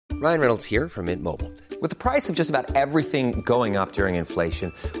Ryan Reynolds here from Mint Mobile. With the price of just about everything going up during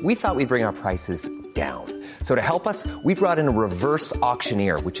inflation, we thought we'd bring our prices down. So to help us, we brought in a reverse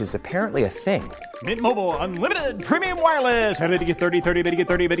auctioneer, which is apparently a thing. Mint Mobile Unlimited Premium Wireless. How to get 30, 30, bit to get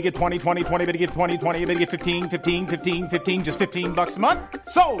 30, bit to get 20, 20, 20, bit to get 20, 20, bit to get 15, 15, 15, 15, just $15 a month?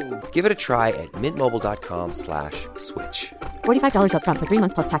 Sold! Give it a try at mintmobile.com/switch. $45 up front for 3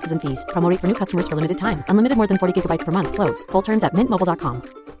 months plus taxes and fees. Promo rate for new customers for limited time. Unlimited more than 40 gigabytes per month. Slows full terms at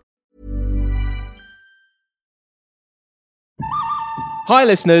mintmobile.com. Hi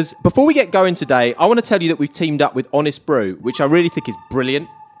listeners, before we get going today, I want to tell you that we've teamed up with Honest Brew, which I really think is brilliant.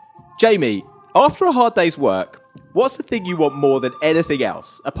 Jamie, after a hard day's work, what's the thing you want more than anything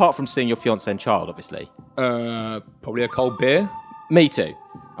else, apart from seeing your fiancé and child, obviously? Probably a cold beer. Me too.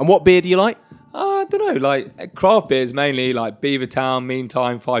 And what beer do you like? I don't know, like craft beers mainly, like Beavertown,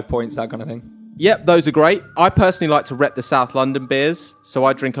 Meantime, 5 Points, that kind of thing. Yep, those are great. I personally like to rep the South London beers, so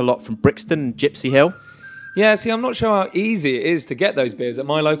I drink a lot from Brixton and Gypsy Hill. Yeah, see, I'm not sure how easy it is to get those beers at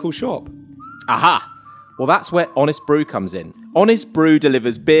my local shop. Aha! Well, that's where Honest Brew comes in. Honest Brew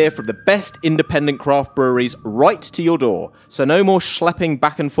delivers beer from the best independent craft breweries right to your door, so no more schlepping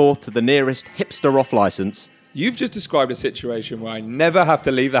back and forth to the nearest hipster off licence. You've just described a situation where I never have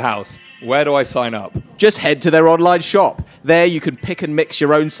to leave the house. Where do I sign up? Just head to their online shop. There you can pick and mix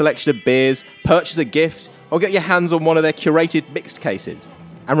your own selection of beers, purchase a gift, or get your hands on one of their curated mixed cases.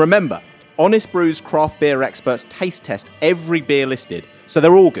 And remember, Honest Brew's craft beer experts taste test every beer listed, so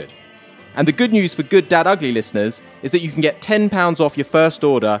they're all good. And the good news for Good Dad Ugly listeners is that you can get £10 off your first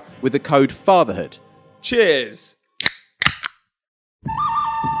order with the code FATHERHOOD. Cheers!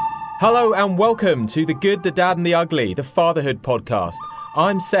 Hello and welcome to The Good, the Dad and the Ugly, the Fatherhood podcast.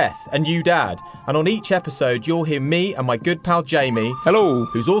 I'm Seth, a new dad, and on each episode you'll hear me and my good pal Jamie, hello,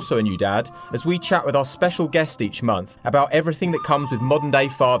 who's also a new dad, as we chat with our special guest each month about everything that comes with modern day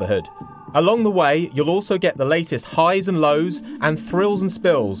fatherhood. Along the way, you'll also get the latest highs and lows and thrills and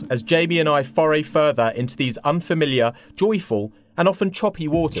spills as Jamie and I foray further into these unfamiliar, joyful, and often choppy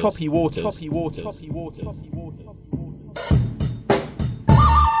waters.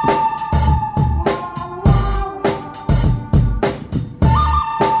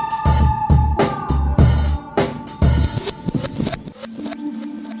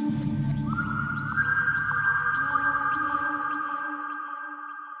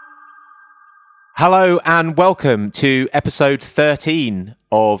 Hello and welcome to episode 13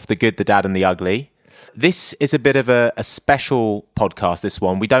 of The Good, the Dad and the Ugly. This is a bit of a special podcast, this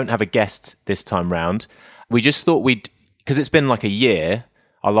one. We don't have a guest this time round. We just thought because it's been like a year.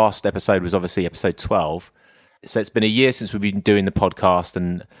 Our last episode was obviously episode 12. So it's been a year since we've been doing the podcast,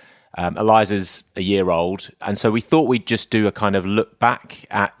 and Eliza's a year old. And so we thought we'd just do a kind of look back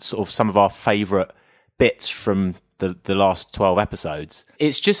at sort of some of our favourite bits from the last 12 episodes.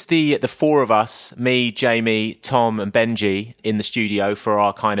 It's just the four of us, me, Jamie, Tom and Benji, in the studio for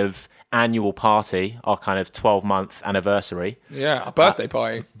our kind of annual party, our kind of 12-month anniversary. Yeah, a birthday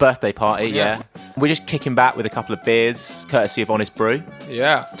party. Birthday party, yeah. We're just kicking back with a couple of beers, courtesy of Honest Brew.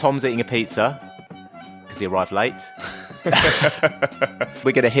 Yeah. Tom's eating a pizza, because he arrived late.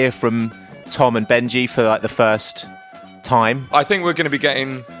 We're going to hear from Tom and Benji for like the first time. I think we're going to be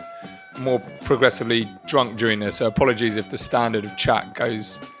getting more progressively drunk during this, so apologies if the standard of chat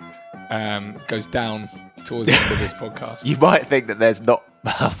goes down towards the end of this podcast. You might think that there's not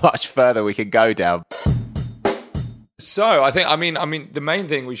much further we can go down. So I mean the main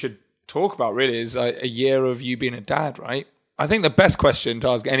thing we should talk about really is a year of you being a dad, right? I think the best question to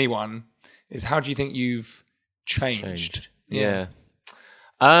ask anyone is, how do you think you've changed? Yeah.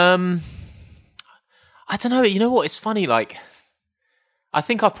 I don't know, you know what, it's funny, like I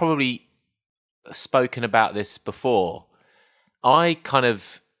think I've probably spoken about this before. I kind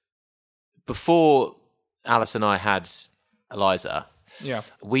of, before Alice and I had Eliza,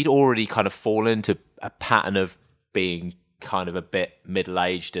 we'd already kind of fallen into a pattern of being kind of a bit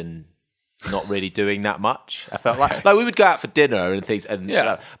middle-aged and not really doing that much. I felt like we would go out for dinner and things, and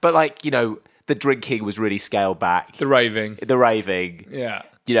but like, you know, the drinking was really scaled back. The raving. Yeah.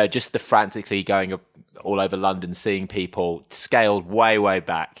 You know, just the frantically going all over London, seeing people, scaled way, way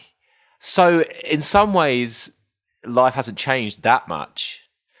back. So in some ways, life hasn't changed that much.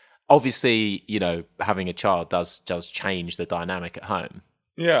 Obviously, you know, having a child does change the dynamic at home.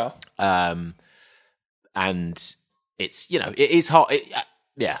 Yeah. And it's, you know, it is hard.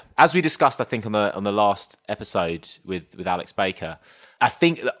 As we discussed, I think on the last episode with Alex Baker, I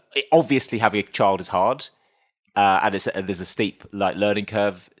think that obviously having a child is hard, and there's a steep like learning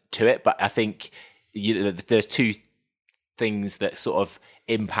curve to it. But I think there's two things that sort of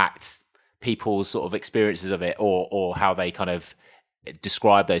impact people's sort of experiences of it, or how they kind of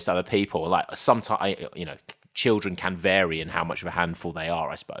describe those to other people. Like sometimes, children can vary in how much of a handful they are,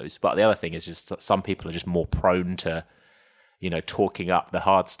 I suppose. But the other thing is just that some people are just more prone to, talking up the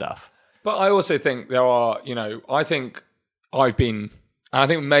hard stuff. But I also think there are, I think I've been, and I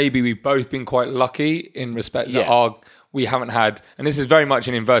think maybe we've both been quite lucky in respect that we haven't had, and this is very much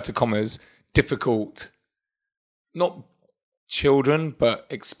in inverted commas, difficult, not children, but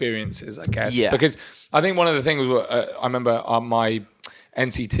experiences, I guess. Yeah. Because I think one of the things, I remember my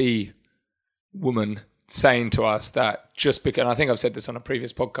NCT woman saying to us that just because, and I think I've said this on a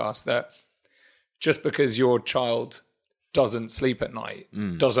previous podcast, that just because your child doesn't sleep at night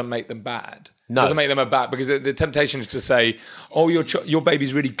doesn't make them bad. No. Doesn't make them a bad, because the temptation is to say, oh, your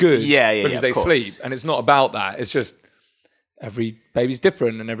baby's really good because they sleep. And it's not about that. It's just every baby's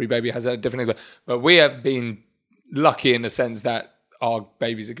different and every baby has a different experience. But we have been lucky in the sense that our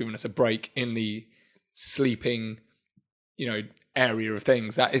babies have given us a break in the sleeping, area of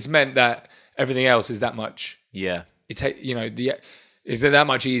things. That it's meant that everything else is that much. Yeah. Is it that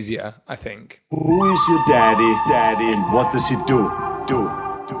much easier, I think. Who is your daddy, and what does he do?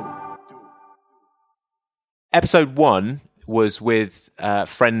 Episode 1 was with a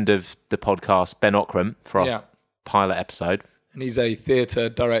friend of the podcast, Ben Ockram, for our pilot episode. And he's a theatre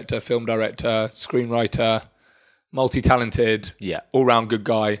director, film director, screenwriter, multi-talented, all-round good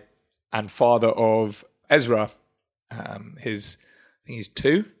guy, and father of Ezra. I think he's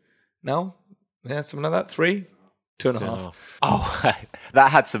 2 now. Yeah, something like that. 3, 2.5. Oh,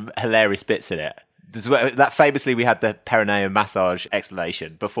 that had some hilarious bits in it. That famously, we had the perineum massage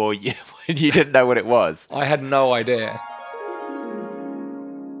explanation before you didn't know what it was. I had no idea.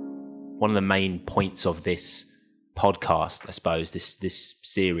 One of the main points of this podcast, I suppose, this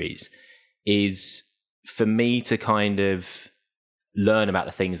series, is for me to kind of learn about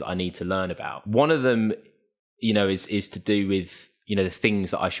the things that I need to learn about. One of them, is to do with the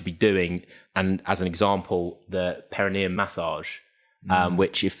things that I should be doing, and as an example, the perineum massage,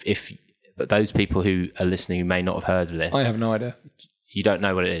 which if those people who are listening who may not have heard of this, I have no idea. You don't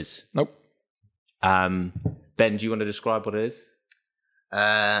know what it is? Nope. Ben, do you want to describe what it is?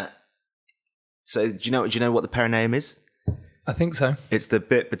 So do you know what the perineum is? I think so. It's the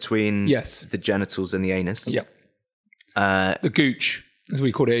bit between the genitals and the anus. Yep. The gooch, as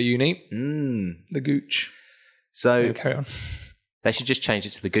we called it at uni. The gooch. So carry on. They should just change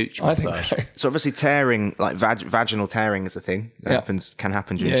it to the gooch I massage. think so. So obviously tearing, like vaginal tearing is a thing that can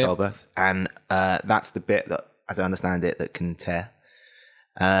happen during childbirth. And that's the bit that, as I understand it, that can tear.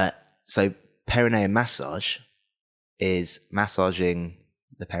 So perineum massage is massaging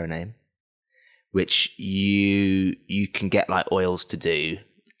the perineum, which you can get like oils to do.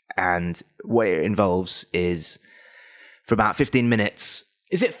 And what it involves is for about 15 minutes.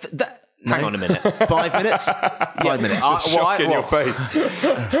 Is it that? Hang on a minute. 5 minutes? 5 minutes. Shock in your face.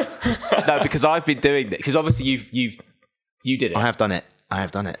 No, because I've been doing this. Because obviously you did it. I have done it.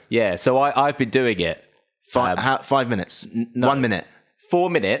 Yeah, so I've been doing it. 5 minutes. No, 1 minute. 4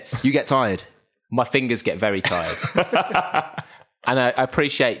 minutes. You get tired. My fingers get very tired. And I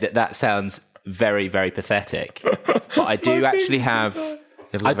appreciate that sounds very, very pathetic. But I do actually have...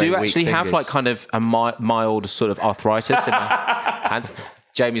 like kind of a mild sort of arthritis in my hands.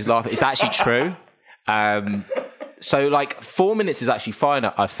 Jamie's laughing. It's actually true. So like 4 minutes is actually fine,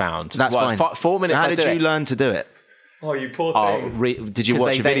 I've found. That's fine. 4 minutes. How did you learn to do it? Oh, you poor thing. Did you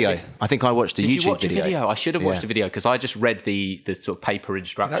watch a video? I think I watched a YouTube video. Did you watch a video? I should have watched a video because I just read the sort of paper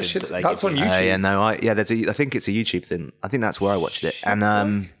instructions that's on YouTube. I think it's a YouTube thing. I think that's where I watched it. And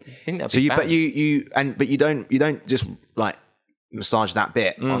I think that'd be bad. but you don't just like massage that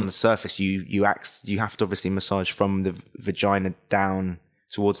bit on the surface. You have to obviously massage from the vagina down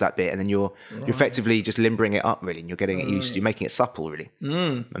towards that bit, and then you're effectively just limbering it up, really, and you're getting it used to, you're making it supple, really,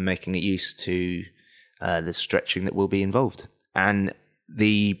 and making it used to the stretching that will be involved. And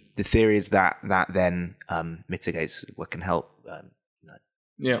the theory is that then mitigates what can help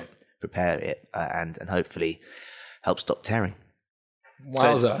prepare it and hopefully help stop tearing.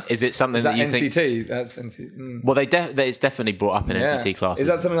 Wowza. So is it something that you NCT? think... That's NCT. Well, it's definitely brought up in NCT classes. Is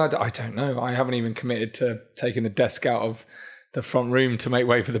that something I don't know. I haven't even committed to taking the desk out of the front room to make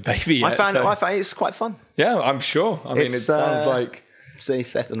way for the baby yet. I found it's quite fun. Yeah, I'm sure. I mean, it sounds like... So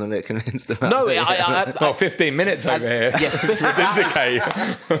Seth and a bit convinced about No, well, 15 minutes over here.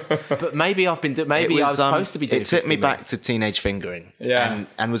 Yeah, but maybe I was supposed to be doing. It took me back to teenage fingering. Yeah.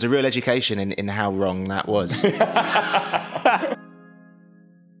 And was a real education in how wrong that was.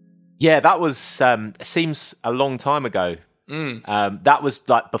 Yeah, that was seems a long time ago. That was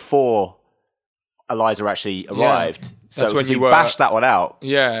like before Eliza actually arrived. So that's when we bashed that one out.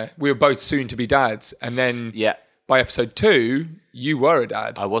 Yeah, we were both soon to be dads, and then by episode 2, you were a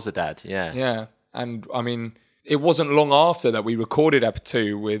dad. I was a dad, yeah. Yeah. And I mean, it wasn't long after that we recorded Ep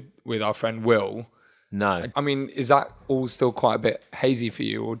 2 with our friend Will. No. I mean, is that all still quite a bit hazy for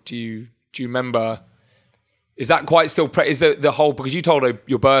you? Or do you remember... Is that quite still... is the whole... Because you told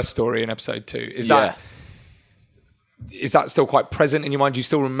your birth story in episode 2. Is that still quite present in your mind? Do you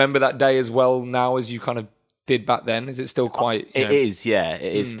still remember that day as well now as you kind of did back then? Is it still quite... It is, yeah.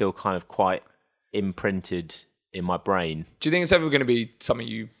 It is still kind of quite imprinted in my brain. Do you think it's ever going to be something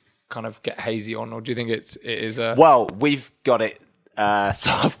you kind of get hazy on? Or do you think it is a... Well, we've got it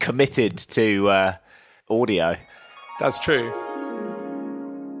sort of committed to audio. That's true.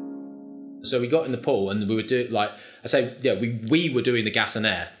 So we got in the pool and we were doing, like, I say, yeah, we were doing the gas and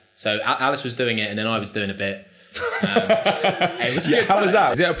air. So Alice was doing it and then I was doing a bit. It was good. How was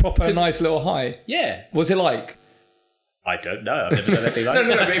that? Is it a proper nice little high? Yeah. Was it like? I don't know. I've never done anything like No,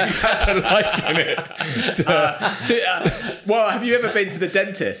 that. maybe you had to liken it. Well, have you ever been to the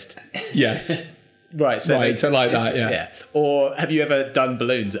dentist? Yes. Right, so like that, yeah. Or have you ever done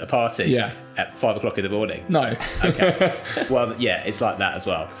balloons at a party? Yeah. At 5 o'clock in the morning? No. Okay. Well, yeah, it's like that as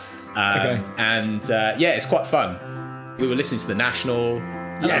well. Okay. And it's quite fun. We were listening to The National.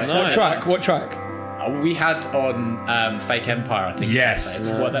 Yes. Nice. What track? We had on Fake Empire, I think. Yes.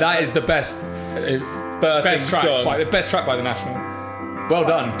 That is the best track song. the best track by The National. Well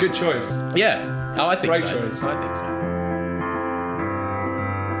done. Good choice. Yeah. Oh, I think Great so. choice. I think so.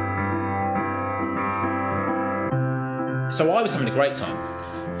 So I was having a great time.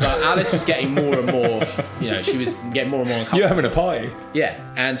 But Alice was getting more and more, she was getting more and more uncomfortable. You're having a pie. Yeah.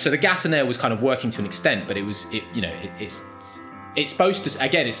 And so the gas and air was kind of working to an extent, but it's supposed to,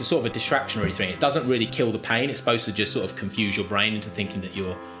 again, it's a sort of a distractionary thing. It doesn't really kill the pain. It's supposed to just sort of confuse your brain into thinking that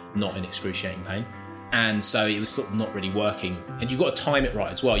you're not in excruciating pain. And so it was sort of not really working. And you've got to time it right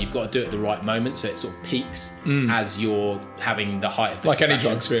as well. You've got to do it at the right moment so it sort of peaks as you're having the height of the Like any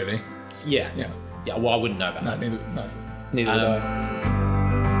drugs, really. Yeah. Yeah, well, I wouldn't know about that. Neither would I.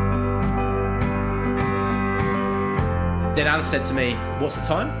 Then Alice said to me, "What's the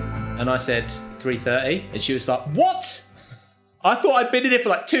time?" And I said 3:30, and she was like, "What? I thought I'd been in it for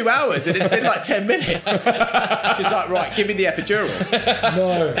like 2 hours and it's been like 10 minutes." She's like, "Right, give me the epidural."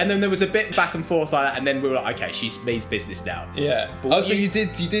 No. And then there was a bit back and forth like that, and then we were like, "Okay, she means business now." Yeah. But So you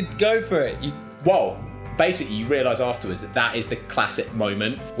did go for it. Well, basically you realise afterwards that is the classic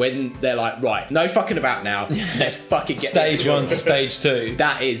moment when they're like, "Right, no fucking about now. Let's fucking get Stage 1 to stage 2.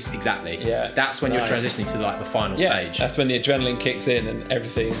 That is exactly. Yeah. That's when Nice. you're transitioning to like the final Yeah, stage. that's when the adrenaline kicks in and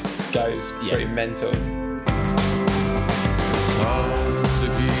everything goes pretty mental.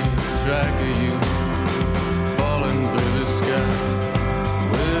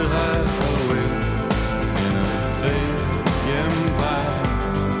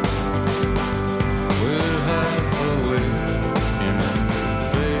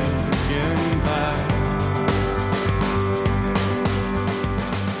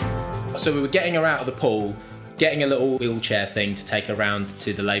 So we were getting her out of the pool, getting a little wheelchair thing to take her around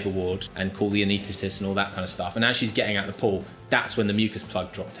to the labour ward and call the anaesthetist and all that kind of stuff. And as she's getting out of the pool, that's when the mucus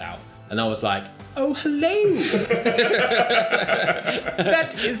plug dropped out. And I was like, "Oh, hello."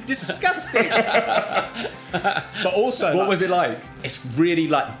 That is disgusting. But also... What was it like? It's really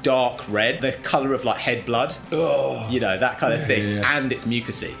like dark red, the colour of like head blood. Oh. That kind of thing. Yeah. And it's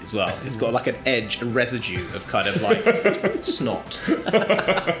mucusy as well. It's got like an edge, a residue of kind of like snot.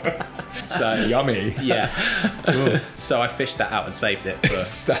 So Yummy. yeah. So I fished that out and saved it for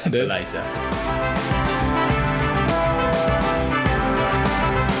Standard. later.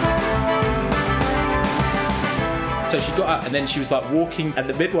 So she got up and then she was like walking and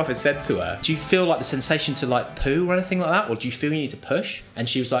the midwife had said to her, "Do you feel like the sensation to like poo or anything like that? Or do you feel you need to push?" And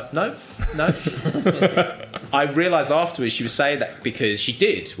she was like, no. I realised afterwards she was saying that because she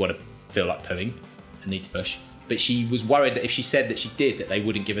did want to feel like pooing and need to push. But she was worried that if she said that she did, that they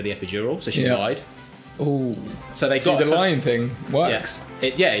wouldn't give her the epidural. So she lied. Oh. So they See, got the lying thing works.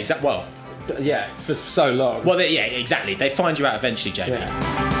 Yeah, exactly. Well, Yeah, for so long. Well, yeah, exactly. They find you out eventually, Jamie.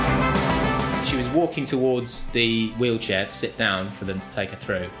 Yeah. She was walking towards the wheelchair to sit down for them to take her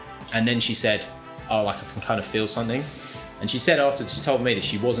through. And then she said, "Oh, like I can kind of feel something." And she said afterwards, she told me that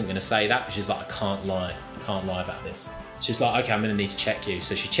she wasn't going to say that, but she was like, "I can't lie. I can't lie about this." She was like, "Okay, I'm going to need to check you."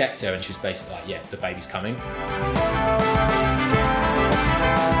 So she checked her and she was basically like, "Yeah, the baby's coming."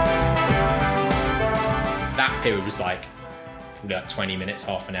 That period was like probably like 20 minutes,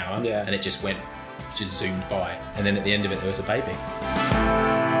 half an hour. Yeah. And it just zoomed by. And then at the end of it, there was a baby.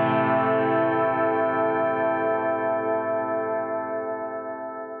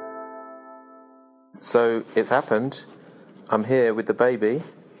 So it's happened. I'm here with the baby.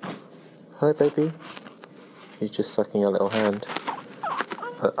 Hello, baby. She's just sucking her little hand.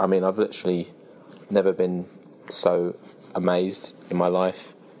 I mean, I've literally never been so amazed in my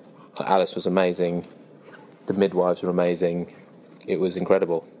life. Alice was amazing. The midwives were amazing. It was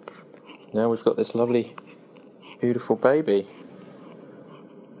incredible. Now we've got this lovely, beautiful baby.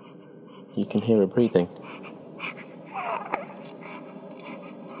 You can hear her breathing.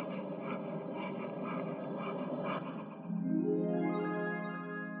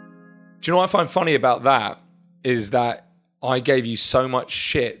 Do you know what I find funny about that is that I gave you so much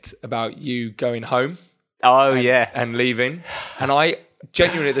shit about you going home. Oh, and leaving. And I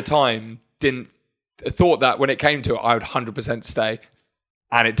genuinely at the time thought that when it came to it, I would 100% stay.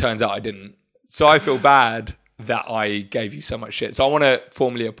 And it turns out I didn't. So I feel bad that I gave you so much shit. So I want to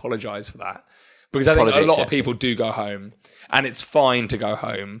formally apologise for that. Because I think a lot of people do go home. And it's fine to go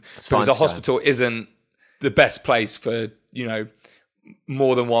home. Because a hospital isn't the best place for,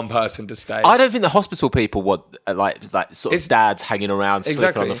 more than one person to stay. I don't think the hospital people want like sort of dads hanging around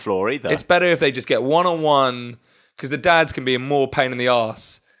sleeping on the floor either. It's better if they just get one-on-one, because the dads can be a more pain in the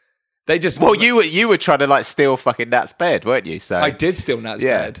arse. They just you were trying to steal fucking Nat's bed, weren't you? So I did steal Nat's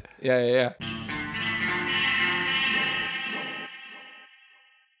bed. Yeah.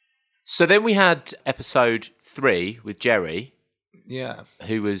 So then we had episode 3 with Jerry. Yeah.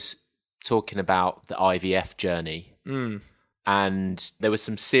 Who was talking about the IVF journey. And there was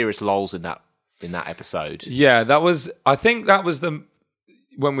some serious lols in that episode. Yeah, I think that was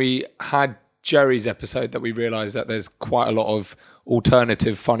when we had Jerry's episode that we realised that there's quite a lot of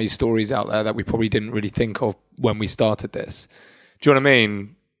alternative funny stories out there that we probably didn't really think of when we started this. Do you know what I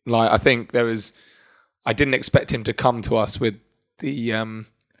mean? I think I didn't expect him to come to us with the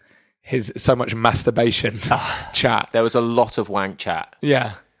his so much masturbation chat. There was a lot of wank chat.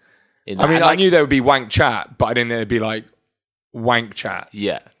 Yeah. I knew there would be wank chat, but I didn't know it'd be wank chat.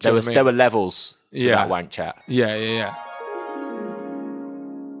 Yeah. There were levels to that wank chat. Yeah.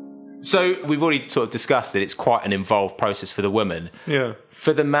 So we've already sort of discussed that it's quite an involved process for the woman. Yeah.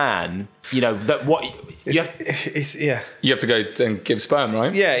 For the man, that what you have to go and give sperm,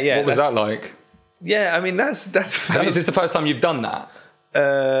 right? Yeah. What was that like? Yeah, I mean that's. Is this the first time you've done that?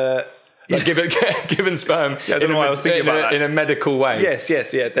 Given sperm. Yeah, I don't know why I was thinking about that. In a medical way. Yes, yeah,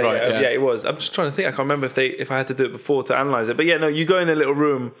 it was. I'm just trying to think. I can't remember if I had to do it before to analyze it. But yeah, no, you go in a little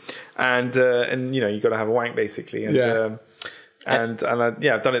room and you got to have a wank basically. And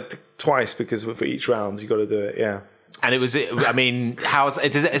I've done it twice because for each round you got to do it. Yeah. And it was, I mean,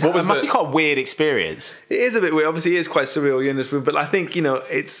 it must be quite a weird experience. It is a bit weird. Obviously, it is quite surreal. You're in this room, but I think,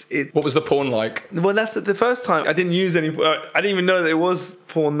 it's... What was the porn like? Well, that's the first time. I didn't use any... I didn't even know that it was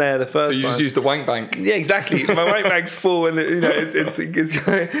porn there the first time. So you just used the wank bank? Yeah, exactly. My wank bank's full and, it's I was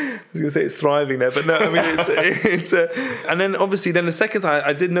going to say it's thriving there, but no, I mean, it's and then, obviously, the second time,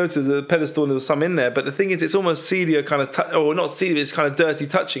 I did notice the pedestal and there was some in there, but the thing is, it's almost seedy kind of... or not seedy, it's kind of dirty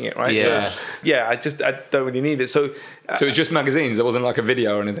touching it, right? Yeah. So, I don't really need it. So it's just magazines? There wasn't like a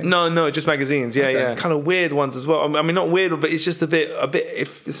video or anything? No, just magazines. Yeah, yeah. Kind of weird ones as well. I mean, not weird, but it's just a bit. It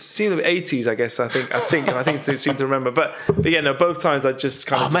seemed of 80s, I guess. I think to seem to remember. But yeah, no. Both times I just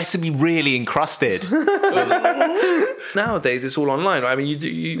kind of. It must be really encrusted. Nowadays, it's all online. Right? I mean,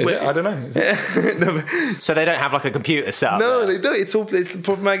 you Is it? I don't know. So they don't have like a computer set up? No, they don't. It's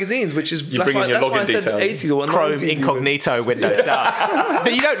proper magazines, which is you bring in your login details. 80s or Chrome incognito window set up.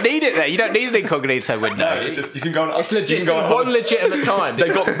 But you don't need it there. You don't need an incognito window. No, it's just you can go on. It's legit. One legitimate time.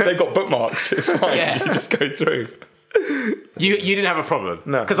 They've got bookmarks. It's fine. Yeah. You just go through. You didn't have a problem?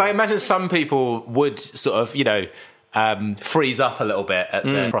 No. Because I imagine some people would sort of, freeze up a little bit at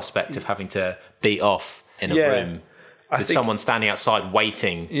the prospect of having to beat off in a room with someone standing outside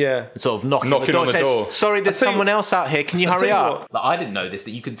waiting. Yeah. And sort of knocking on the door. Sorry, there's someone else out here. Can you hurry up? I didn't know this,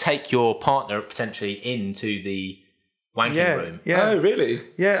 that you could take your partner potentially into the wanking room. Yeah. Oh, really?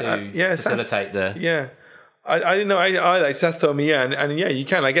 Yeah. To facilitate the... Yeah. I didn't know either. That's told me, and yeah, you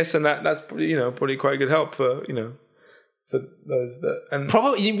can, I guess, and that's probably quite a good help for for those that. And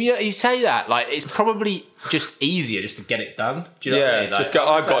probably you say that like it's probably just easier just to get it done. Do you know what I mean? Like, just go.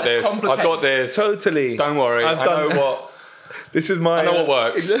 I've got this. Totally. Don't worry. I know what. This is my. I know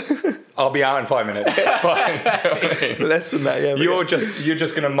what works. I'll be out in 5 minutes. Fine. Less than that. Yeah. You're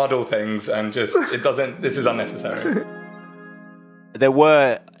just going to muddle things and just it doesn't. This is unnecessary. There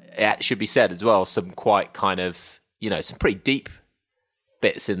were. It should be said as well, some quite kind of, some pretty deep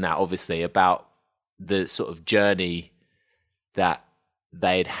bits in that, obviously, about the sort of journey that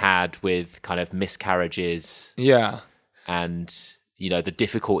they'd had with kind of miscarriages. Yeah. And, the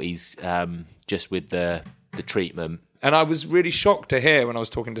difficulties just with the treatment. And I was really shocked to hear when I was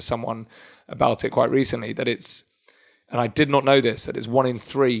talking to someone about it quite recently that and I did not know this, that it's 1 in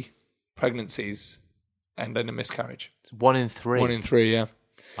 3 pregnancies end in a miscarriage. It's 1 in 3. 1 in 3, yeah.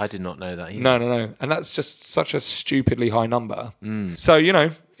 I did not know that either. No. And that's just such a stupidly high number. So,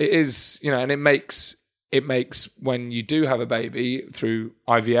 it is, and it makes when you do have a baby through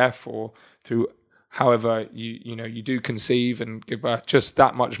IVF or through however you do conceive and give birth, just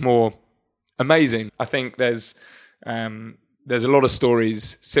that much more amazing. I think there's a lot of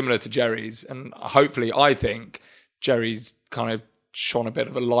stories similar to Jerry's, and hopefully I think Jerry's kind of shone a bit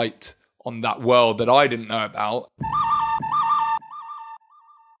of a light on that world that I didn't know about.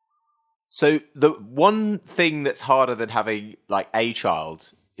 So the one thing that's harder than having like a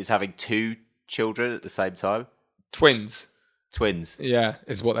child is having 2 children at the same time. Twins. Yeah,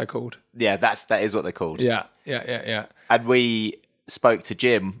 is what they're called. Yeah, that is what they're called. Yeah. And we spoke to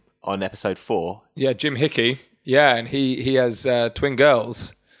Jim on episode 4. Yeah, Jim Hickey. Yeah, and he has twin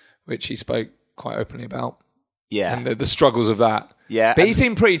girls, which he spoke quite openly about. Yeah. And the struggles of that. Yeah. But he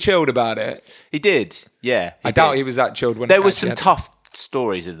seemed pretty chilled about it. He did, yeah. I doubt he was that chilled when there was some tough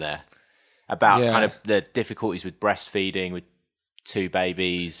stories in there about kind of the difficulties with breastfeeding with 2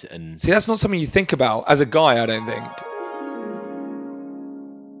 babies. And see, that's not something you think about as a guy, I don't think.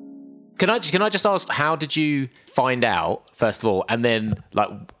 Can I just ask, how did you find out, first of all, and then like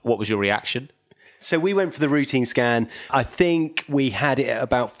what was your reaction? So we went for the routine scan. I think we had it at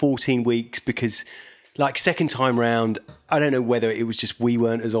about 14 weeks because, like, second time round, I don't know whether it was just we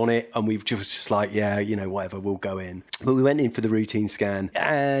weren't as on it and we was just like, yeah, whatever, we'll go in. But we went in for the routine scan,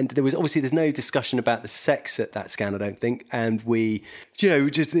 and there's no discussion about the sex at that scan, I don't think. And we,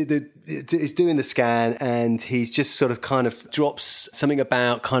 just is doing the scan, and he's just sort of kind of drops something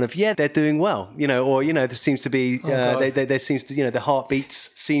about kind of, yeah, they're doing well, or there seems to be there seems to, the heartbeats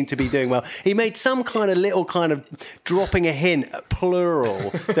seem to be doing well. He made some kind of little kind of dropping a hint, plural,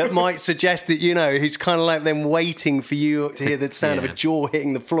 that might suggest that he's kind of like them waiting for you to hear the sound of a jaw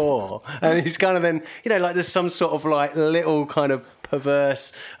hitting the floor, and he's kind of then like there's some sort of like little kind of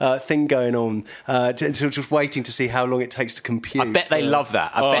perverse thing going on, just waiting to see how long it takes to compute. I bet they love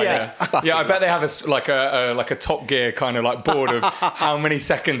that. I bet they have a Top Gear kind of like board of how many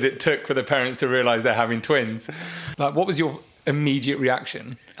seconds it took for the parents to realise they're having twins. Like, what was your immediate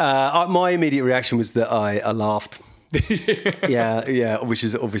reaction? My immediate reaction was that I laughed. yeah, which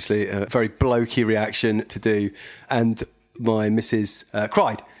is obviously a very blokey reaction to do, and my missus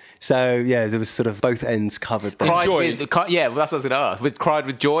cried. So yeah, there was sort of both ends covered there. Cried with, that's what I was going to ask. Cried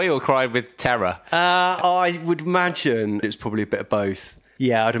with joy or cried with terror? I would imagine it was probably a bit of both.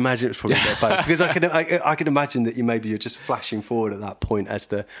 Yeah, I'd imagine it was probably a bit of both, because I can imagine that you're just flashing forward at that point as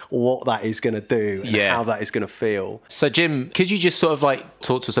to what that is going to do and how that is going to feel. So Jim, could you just sort of like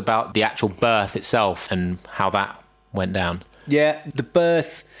talk to us about the actual birth itself and how that went down? Yeah, the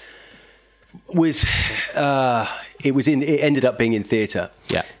birth was it ended up being in theatre.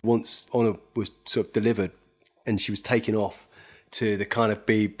 Yeah. Once Honor was sort of delivered and she was taken off to the kind of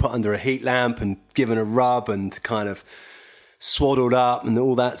be put under a heat lamp and given a rub and kind of swaddled up and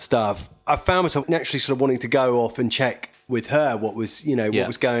all that stuff, I found myself naturally sort of wanting to go off and check with her what was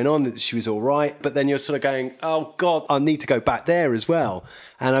going on, that she was all right. But then you're sort of going, oh God, I need to go back there as well.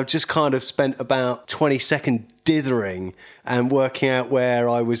 And I've just kind of spent about 20 seconds dithering and working out where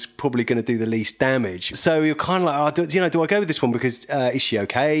I was probably going to do the least damage. So you're kind of like, do I go with this one? Because is she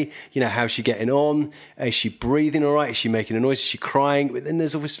okay? How's she getting on? Is she breathing all right? Is she making a noise? Is she crying? But then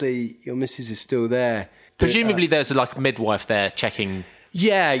there's obviously your missus is still there. Presumably there's like a midwife there checking.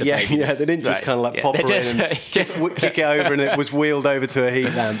 Yeah. They didn't just kind of like pop her in and kick it over, and it was wheeled over to a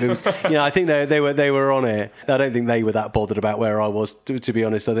heat lamp. It was, I think they were on it. I don't think they were that bothered about where I was. To be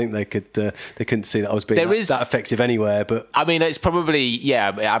honest, I think they couldn't see that I was being that effective anywhere. But I mean, it's probably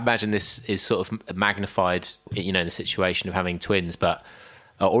I imagine this is sort of magnified, in the situation of having twins, but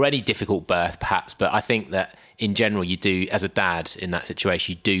or any difficult birth, perhaps. But I think that, in general, you do, as a dad in that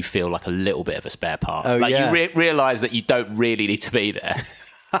situation, you do feel like a little bit of a spare part. You realise that you don't really need to be there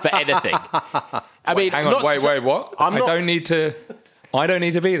for anything. Hang on, wait, what? I don't need to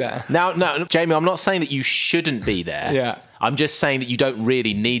be there. No, Jamie, I'm not saying that you shouldn't be there. Yeah. I'm just saying that you don't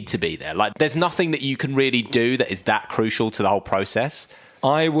really need to be there. Like, there's nothing that you can really do that is that crucial to the whole process.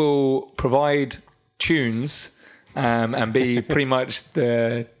 I will provide tunes and be pretty much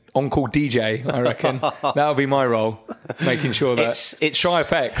the on-call DJ, I reckon. That'll be my role, making sure that it's Shy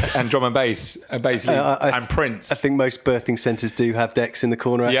Effects and drum and bass are basically, and Prince. I think most birthing centres do have decks in the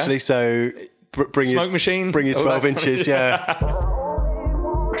corner, actually, so bring Smoke machine. Bring your 12 inches, yeah.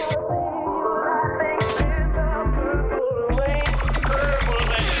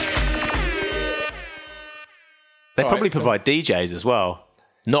 They probably provide DJs as well.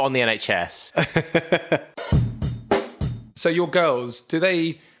 Not on the NHS. So your girls, do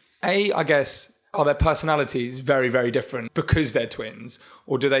they... I guess, Are their personalities very, very different because they're twins?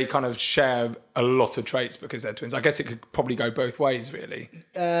 Or do they kind of share a lot of traits because they're twins? I guess it could probably go both ways, really.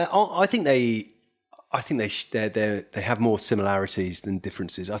 I think they have more similarities than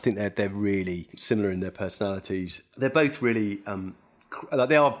differences. I think they're really similar in their personalities. They're both really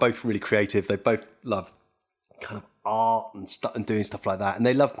they are both really creative. They both love kind of art and doing stuff like that. And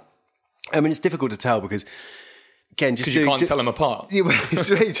they love. I mean, it's difficult to tell because. Again, just you can't tell them apart. Yeah, it's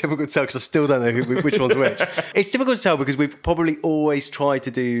really difficult to tell because I still don't know which one's which. It's difficult to tell because we've probably always tried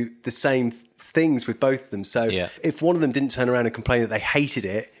to do the same things with both of them. So if one of them didn't turn around and complain that they hated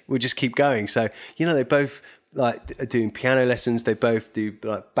it, we'd just keep going. So, they both like are doing piano lessons. They both do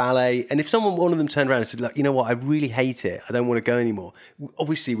like ballet. And if one of them turned around and said, like, you know what, I really hate it. I don't want to go anymore.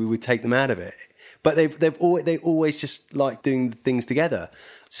 Obviously, we would take them out of it. But they always just like doing things together.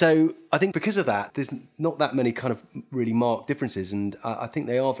 So I think because of that, there's not that many kind of really marked differences, and I think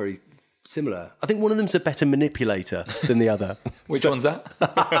they are very similar. I think one of them's a better manipulator than the other. Which one's that?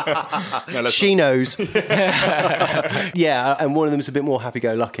 She knows. Yeah, and one of them's a bit more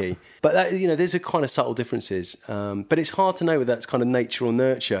happy-go-lucky. But that, there's a kind of subtle differences. But it's hard to know whether that's kind of nature or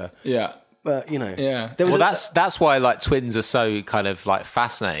nurture. Yeah. But yeah. That's why like twins are so kind of like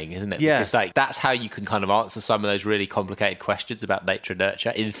fascinating, isn't it? Yeah. Because like that's how you can kind of answer some of those really complicated questions about nature and nurture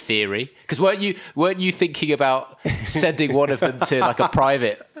in theory. Because weren't you thinking about sending one of them to like a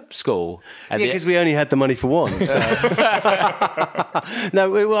private school? Because we only had the money for one. So.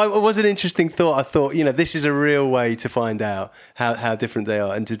 No, it was an interesting thought. I thought, this is a real way to find out how different they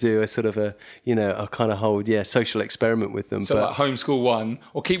are and to do a sort of a kind of whole social experiment with them. So like homeschool one,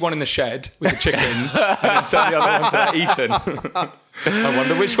 or keep one in the shed with the chickens and then send the other one to that Eton. I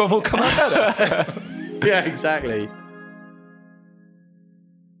wonder which one will come out better. Yeah, exactly.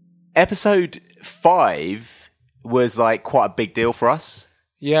 Episode 5 was like quite a big deal for us.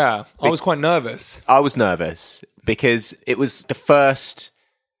 Yeah, I was quite nervous. I was nervous because it was the first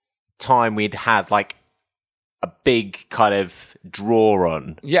time we'd had like a big kind of draw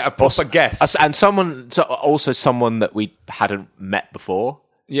on. Yeah, a proper guest. And also someone that we hadn't met before.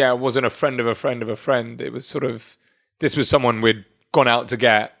 Yeah, it wasn't a friend of a friend of a friend. It was this was someone we'd gone out to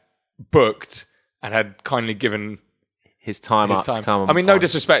get, booked, and had kindly given his time to come on. I mean, no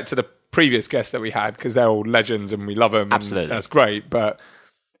disrespect to the previous guests that we had, because they're all legends and we love them. Absolutely. That's great, but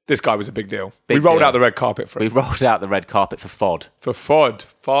this guy was a big deal. We rolled out the red carpet for him. We rolled out the red carpet for Fod. For Fod,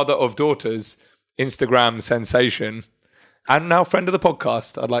 father of daughters, Instagram sensation, and now friend of the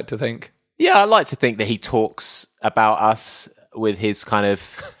podcast, I'd like to think. Yeah, I like to think that he talks about us with his kind of,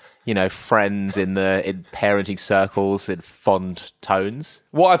 friends in parenting circles in fond tones.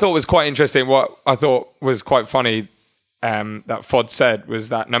 What I thought was quite interesting, what I thought was quite funny, that Fod said was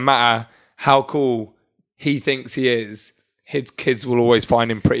that no matter how cool he thinks he is, his kids will always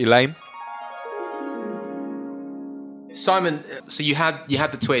find him pretty lame. Simon, so you had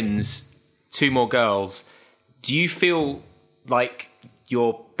the twins, 2 more girls. Do you feel like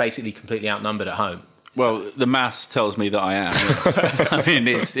you're basically completely outnumbered at home? Well, the maths tells me that I am. I mean,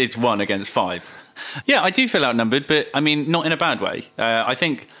 it's 1 against 5. Yeah, I do feel outnumbered, but I mean, not in a bad way. I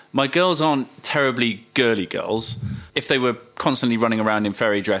think my girls aren't terribly girly girls. If they were constantly running around in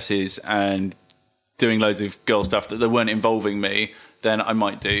fairy dresses and doing loads of girl stuff that weren't involving me, then I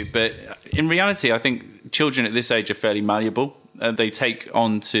might do. But in reality, I think children at this age are fairly malleable. They take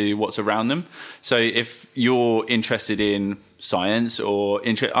on to what's around them. So if you're interested in science or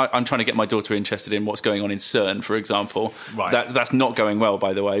I'm trying to get my daughter interested in what's going on in CERN, for example. Right. That's not going well,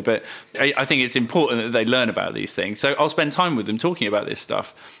 by the way. But I think it's important that they learn about these things. So I'll spend time with them talking about this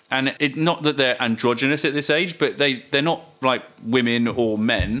stuff. And not that they're androgynous at this age, but they're not like women or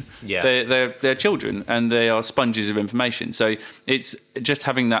men. Yeah. They're children and they are sponges of information. So it's just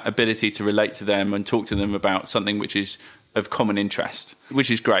having that ability to relate to them and talk to them about something which is of common interest, which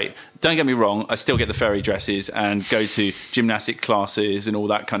is great. Don't get me wrong, I still get the fairy dresses and go to gymnastic classes and all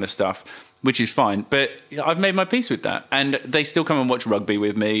that kind of stuff, which is fine. But I've made my peace with that. And they still come and watch rugby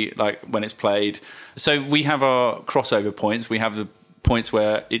with me, like when it's played. So we have our crossover points. We have the points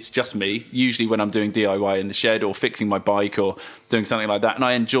where it's just me, usually when I'm doing DIY in the shed or fixing my bike or doing something like that. And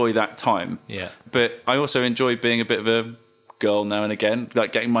I enjoy that time. Yeah. But I also enjoy being a bit of a girl now and again,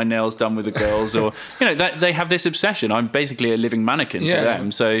 like getting my nails done with the girls, or they have this obsession. I'm basically a living mannequin to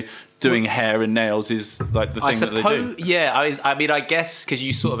them, so doing hair and nails is like the thing that they do. Yeah, I mean, I guess because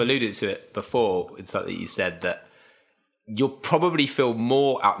you sort of alluded to it before in something you said, that you'll probably feel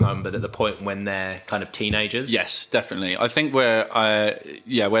more outnumbered at the point when they're kind of teenagers. Yes, definitely. I think where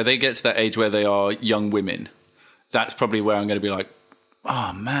they get to that age where they are young women, that's probably where I'm going to be like,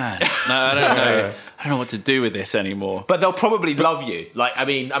 oh man, no, I don't know. I don't know what to do with this anymore. But they'll probably love you. Like, I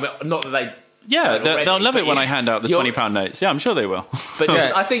mean, not that they Yeah, they'll love it when I hand out the £20 notes. Yeah, I'm sure they will. But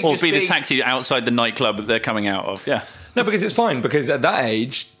I think or be the taxi outside the nightclub that they're coming out of. Yeah. No, because it's fine. Because at that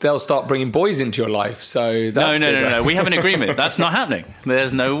age, they'll start bringing boys into your life. So that's no. We have an agreement. That's not happening.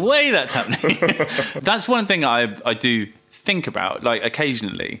 There's no way that's happening. That's one thing I do think about, like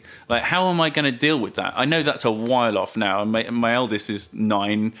occasionally. Like, how am I going to deal with that? I know that's a while off now. My eldest is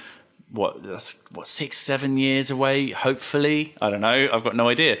 9. That's 6-7 years away, hopefully. I don't know. I've got no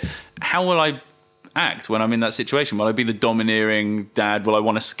idea. How will I act when I'm in that situation? Will I be the domineering dad? Will I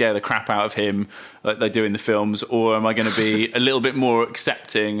want to scare the crap out of him like they do in the films? Or am I going to be a little bit more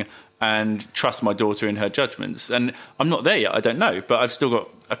accepting and trust my daughter in her judgments? And I'm not there yet. I don't know. But I've still got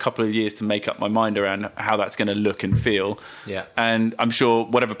a couple of years to make up my mind around how that's going to look and feel. Yeah. And I'm sure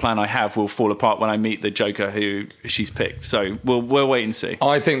whatever plan I have will fall apart when I meet the Joker who she's picked. So we'll wait and see.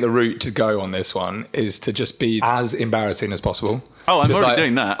 I think the route to go on this one is to just be as embarrassing as possible. Oh, I'm already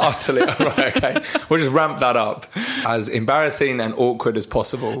doing that. Utterly. Right, okay. We'll just ramp that up. As embarrassing and awkward as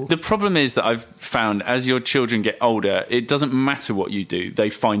possible. The problem is that I've found as your children get older, it doesn't matter what you do. They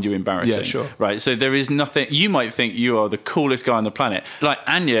find you embarrassing. Yeah, sure. Right. So there is nothing. You might think you are the coolest guy on the planet. Like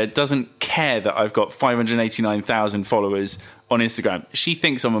Anya doesn't care that I've got 589,000 followers on Instagram. She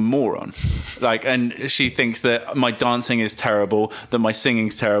thinks I'm a moron. And she thinks that my dancing is terrible, that my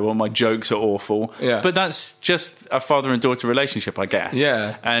singing's terrible, my jokes are awful. Yeah. But that's just a father and daughter relationship, I guess.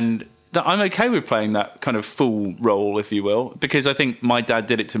 Yeah. And I'm okay with playing that kind of fool role, if you will, because I think my dad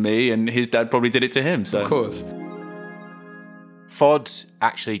did it to me and his dad probably did it to him. So. Of course. Fod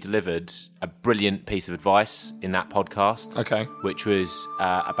actually delivered a brilliant piece of advice in that podcast. Okay. Which was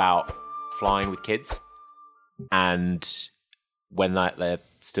about flying with kids. And when they're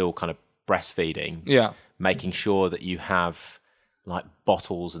still kind of breastfeeding, making sure that you have like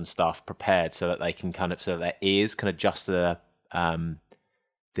bottles and stuff prepared so that they can so that their ears can adjust the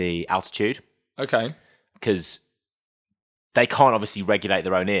altitude. Okay. Because they can't obviously regulate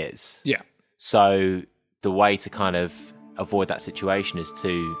their own ears. Yeah. So the way to kind of avoid that situation is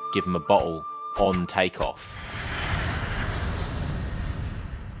to give them a bottle on takeoff.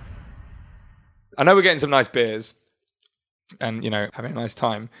 I know we're getting some nice beers and, having a nice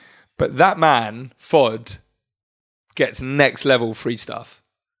time, but that man, Fod, gets next level free stuff.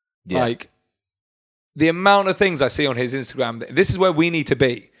 Yeah. Like, the amount of things I see on his Instagram, this is where we need to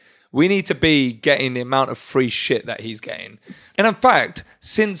be. We need to be getting the amount of free shit that he's getting. And in fact,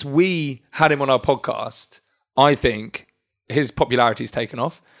 since we had him on our podcast, I think his popularity's taken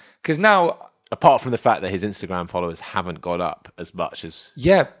off. Because now... Apart from the fact that his Instagram followers haven't got up as much as...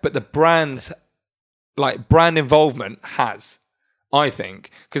 Yeah, but the brand's... like brand involvement has, I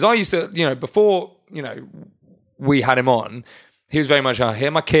think. Because I used to, before, we had him on, he was very much, here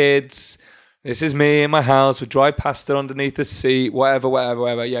are my kids, this is me in my house with dry pasta underneath the seat,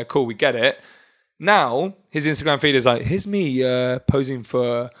 whatever. Yeah, cool, we get it. Now, his Instagram feed is like, here's me posing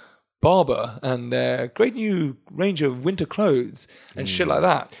for Barber and great new range of winter clothes and shit like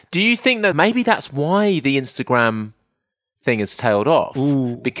that. Do you think that maybe that's why the Instagram thing has tailed off?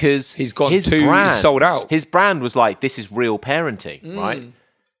 Ooh, because he's gone his too brand, sold out. His brand was like, this is real parenting, right?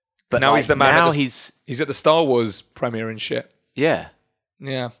 But now he's the man. Now he's at the Star Wars premiere and shit. Yeah.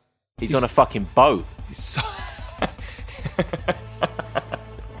 He's on a fucking boat. He's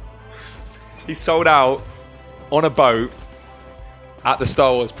sold out on a boat at the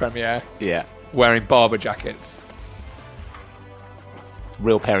Star Wars premiere. Yeah. Wearing Barber jackets.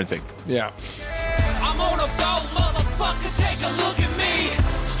 Real parenting. Yeah. I'm on a boat, motherfucker, take a look at me.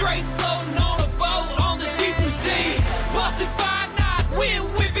 Straight floating on a boat on the deep blue sea. Busted 5 knots, wind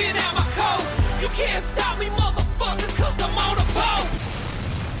whipping at my coat. You can't stop me, motherfucker, cause I'm on a boat.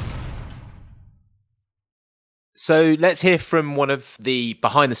 So let's hear from one of the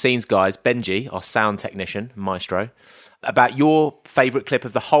behind-the-scenes guys, Benji, our sound technician, maestro, about your favourite clip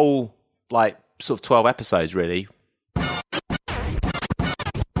of the whole, sort of 12 episodes, really.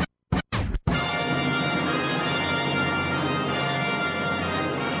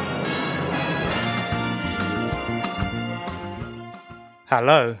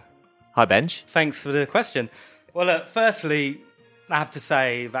 Hello. Hi, Benj. Thanks for the question. Well, firstly, I have to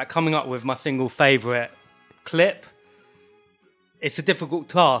say that coming up with my single favourite clip, it's a difficult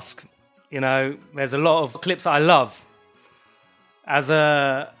task. There's a lot of clips that I love. As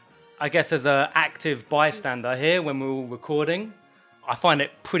an active bystander here when we're all recording, I find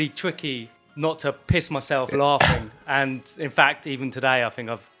it pretty tricky not to piss myself laughing. And in fact, even today, I think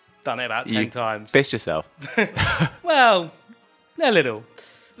I've done it about 10 times. Pissed yourself? Well, a little.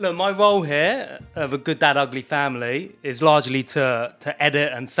 Look, my role here of a Good Dad Ugly Family is largely to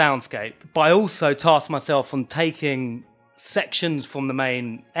edit and soundscape. But I also task myself on taking sections from the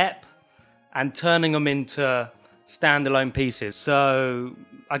main ep and turning them into standalone pieces. So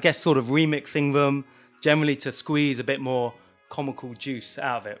I guess sort of remixing them generally to squeeze a bit more comical juice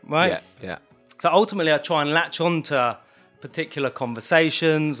out of it, right? Yeah. So ultimately I try and latch on to particular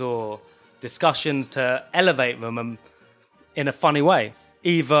conversations or discussions to elevate them in a funny way,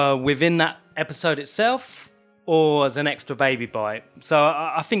 either within that episode itself or as an extra baby bite. So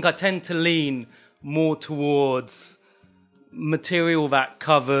I think I tend to lean more towards material that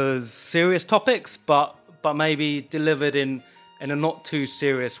covers serious topics, but maybe delivered in a not too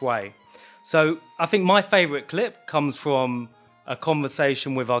serious way. So I think my favourite clip comes from a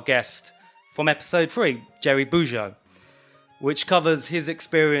conversation with our guest from episode 3, Jerry Bugeaud, which covers his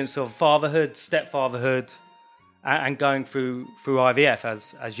experience of fatherhood, stepfatherhood, and going through IVF,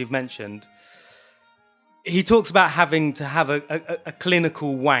 as you've mentioned. He talks about having to have a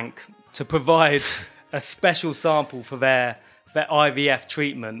clinical wank to provide a special sample for their IVF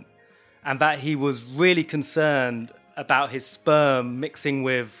treatment, and that he was really concerned about his sperm mixing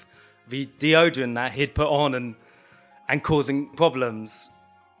with the deodorant that he'd put on and causing problems.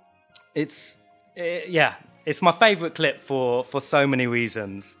 It's my favourite clip for so many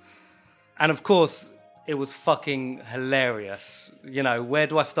reasons. And of course, it was fucking hilarious. You know, where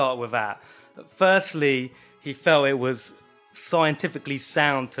do I start with that? Firstly, he felt it was scientifically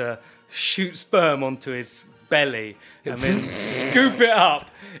sound to shoot sperm onto his belly and then scoop it up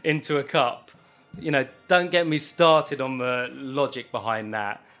into a cup. You know, don't get me started on the logic behind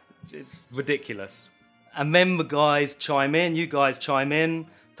that. It's ridiculous. And then you guys chime in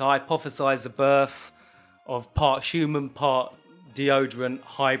to hypothesize the birth of part human, part deodorant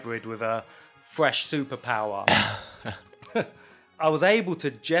hybrid with a fresh superpower. I was able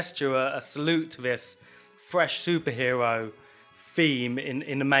to gesture a salute to this fresh superhero theme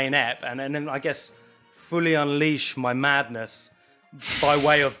in the main ep, and then I guess fully unleash my madness by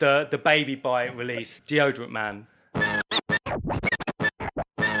way of the Baby Bite release, Deodorant Man.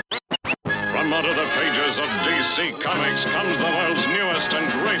 From under the pages of DC Comics comes the world's newest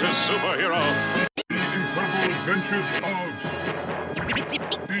and greatest superhero. The incredible adventures of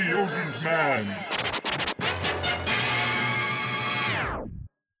Deodorant Man.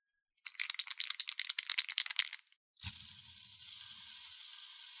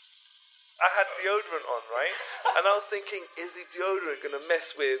 I had deodorant on, right? And I was thinking, is the deodorant going to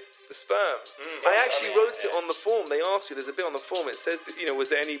mess with the sperm? I actually wrote it on the form. They asked you, there's a bit on the form. It says, that, you know, was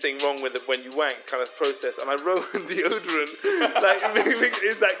there anything wrong with it when you wank kind of process? And I wrote deodorant. Like,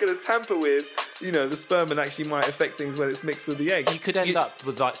 is that going to tamper with, you know, the sperm and actually might affect things when it's mixed with the egg? You could end up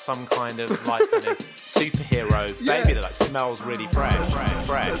with like some kind of superhero baby that like smells really fresh. Baby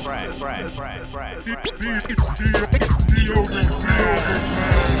that like smells really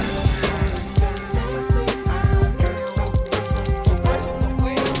fresh.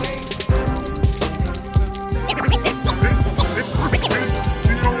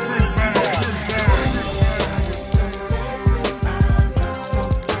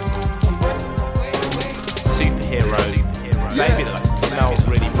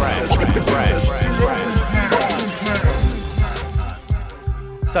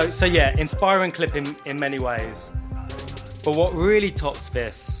 So yeah, inspiring clip in many ways. But what really tops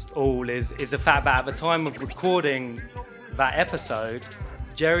this all is the fact that at the time of recording that episode,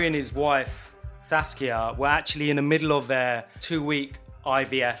 Jerry and his wife Saskia were actually in the middle of their 2-week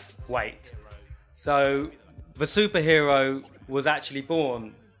IVF wait. So the superhero was actually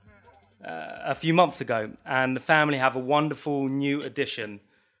born a few months ago, and the family have a wonderful new addition,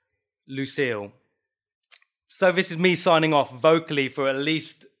 Lucille. So this is me signing off vocally for at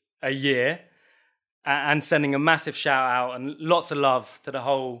least a year and sending a massive shout out and lots of love to the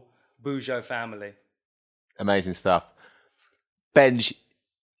whole Bugeaud family. Amazing stuff. Benj,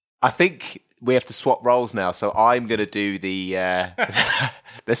 I think we have to swap roles now, so I'm going to do the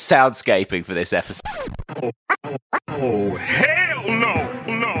the soundscaping for this episode. Oh, hell no!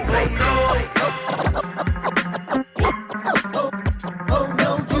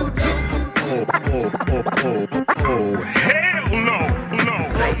 Oh, hell no!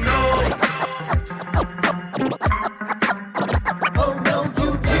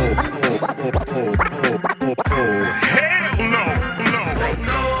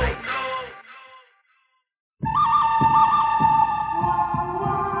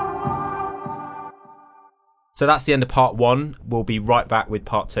 So that's the end of part 1. We'll be right back with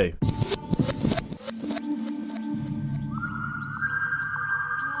part 2.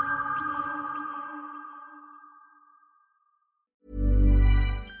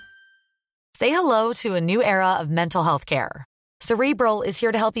 Say hello to a new era of mental health care. Cerebral is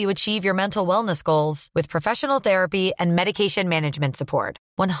here to help you achieve your mental wellness goals with professional therapy and medication management support.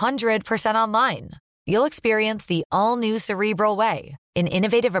 100% online. You'll experience the all-new Cerebral Way, an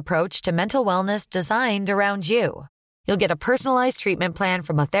innovative approach to mental wellness designed around you. You'll get a personalized treatment plan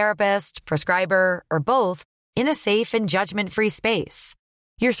from a therapist, prescriber, or both in a safe and judgment-free space.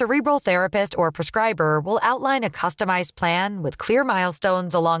 Your Cerebral therapist or prescriber will outline a customized plan with clear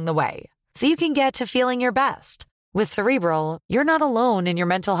milestones along the way, so you can get to feeling your best. With Cerebral, you're not alone in your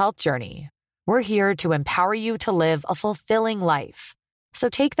mental health journey. We're here to empower you to live a fulfilling life. So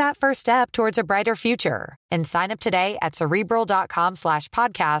take that first step towards a brighter future and sign up today at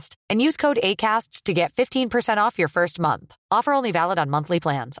Cerebral.com/podcast and use code ACAST to get 15% off your first month. Offer only valid on monthly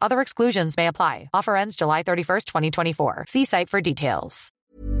plans. Other exclusions may apply. Offer ends July 31st, 2024. See site for details.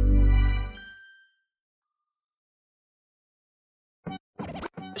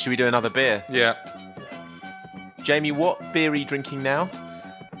 Should we do another beer? Yeah. Jamie, what beer are you drinking now?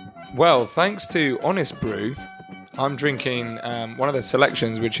 Well, thanks to Honest Brew, I'm drinking one of the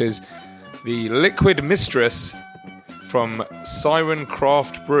selections, which is the Liquid Mistress from Siren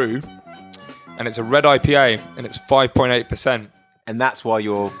Craft Brew, and it's a red IPA, and it's 5.8%. And that's why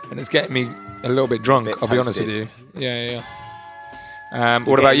you're... And it's getting me a little bit drunk, I'll be honest with you. Yeah.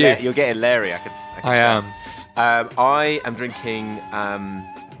 What about you? You're getting Larry, I can am. I am drinking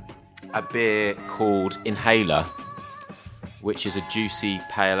a beer called Inhaler, which is a juicy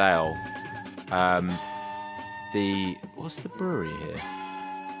pale ale. What's the brewery here?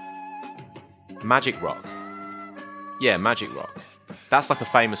 Magic Rock. Yeah, Magic Rock. That's like a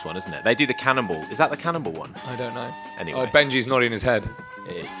famous one, isn't it? They do the Cannonball. Is that the Cannonball one? I don't know. Anyway. Benji's nodding his head.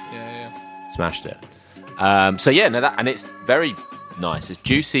 It is. Yeah. Smashed it. And it's very nice. It's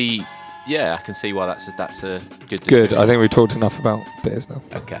juicy. Yeah, I can see why that's a good description. Good. I think we've talked enough about beers now.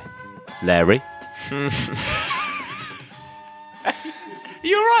 Okay. Larry?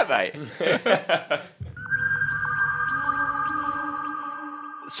 You all right, mate?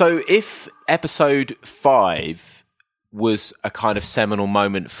 So if episode 5 was a kind of seminal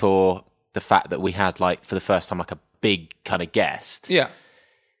moment for the fact that we had, like, for the first time, like a big kind of guest. Yeah.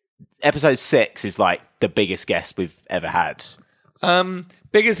 Episode 6 is like the biggest guest we've ever had.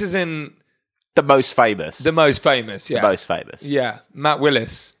 Biggest is in... The most famous. The most famous, yeah. The most famous. Yeah. Matt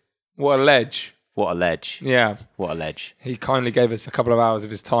Willis. What a ledge. What a ledge. Yeah. What a ledge. He kindly gave us a couple of hours of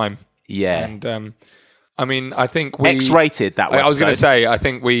his time. Yeah. And, I mean, I think we... X-rated that I was going to say, I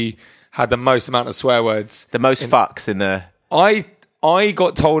think we had the most amount of swear words. The most fucks in the... I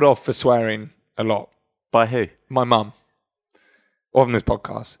got told off for swearing a lot. By who? My mum. On this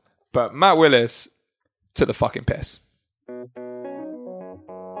podcast. But Matt Willis took the fucking piss.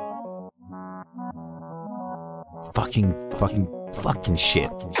 Fucking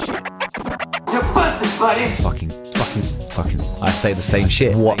shit. You're busted, buddy. Fucking. I say the same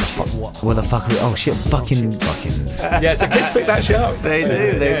shit. What the fuck? What the fuck? Oh shit! Fucking. Yeah, so kids pick that shit up. They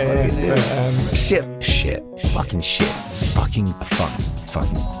do. They fucking do. Shit. Fucking shit. Fucking. Do you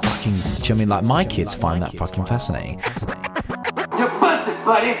know what I mean? Like, my kids find that fucking fascinating. You're busted,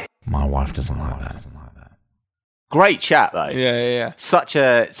 buddy. My wife doesn't like that. Great chat, though. Yeah. Such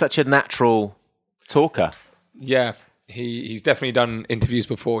a natural talker. Yeah, he's definitely done interviews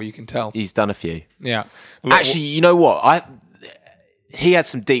before, you can tell. He's done a few. Yeah. Actually, you know what? He had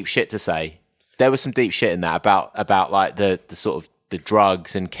some deep shit to say. There was some deep shit in that about like the sort of the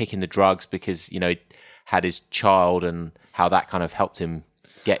drugs and kicking the drugs because, you know, had his child and how that kind of helped him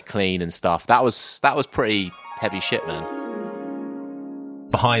get clean and stuff. That was pretty heavy shit, man.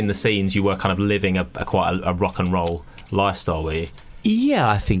 Behind the scenes, you were kind of living a quite a rock and roll lifestyle, were you? Yeah,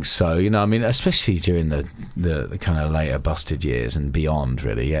 I think so. You know, I mean, especially during the kind of later busted years and beyond,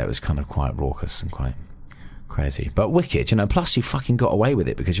 really. Yeah, it was kind of quite raucous and quite crazy. But wicked, you know. Plus, you fucking got away with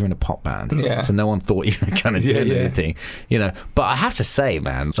it because you're in a pop band. Yeah. So no one thought you were kind of doing anything, you know. But I have to say,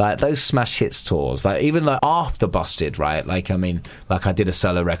 man, like those Smash Hits tours, like even like after Busted, right? Like, I mean, like I did a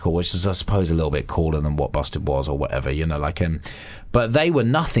solo record, which was, I suppose, a little bit cooler than what Busted was or whatever, you know, like but they were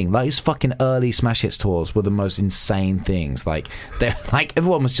nothing. Those fucking early Smash Hits tours were the most insane things. Like, they like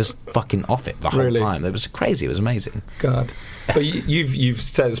everyone was just fucking off it the whole time. It was crazy. It was amazing. God. But you've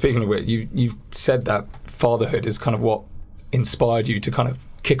said, speaking of it, you've said that fatherhood is kind of what inspired you to kind of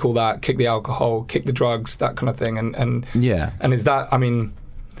kick all that, kick the alcohol, kick the drugs, that kind of thing. And yeah. And is that? I mean,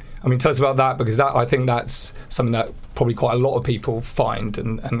 tell us about that, because I think that's something that probably quite a lot of people find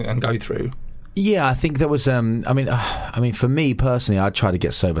and go through. Yeah, I think there was. I mean, for me personally, I tried to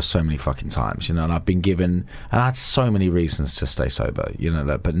get sober so many fucking times, you know, and I've been given, and I had so many reasons to stay sober, you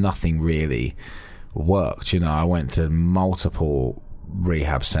know, but nothing really worked. You know, I went to multiple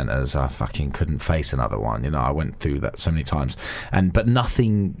rehab centers. I fucking couldn't face another one. You know, I went through that so many times, but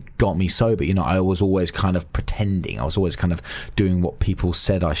nothing got me sober. You know, I was always kind of pretending. I was always kind of doing what people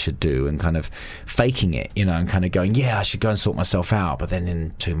said I should do and kind of faking it, you know, and kind of going, yeah, I should go and sort myself out. But then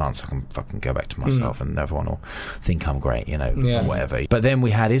in 2 months, I can fucking go back to myself and everyone will think I'm great, you know, or whatever. But then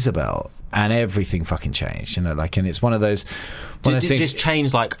we had Isabel and everything fucking changed, you know, like, and it's one of those... Did it just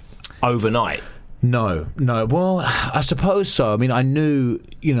change, like, overnight? No. Well, I suppose so. I mean, I knew,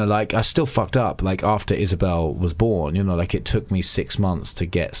 you know, like, I still fucked up, like, after Isabel was born, you know, like, it took me 6 months to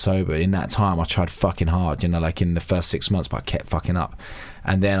get sober. In that time, I tried fucking hard, you know, like, in the first 6 months, but I kept fucking up.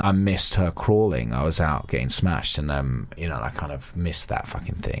 And then I missed her crawling. I was out getting smashed, and, you know, I kind of missed that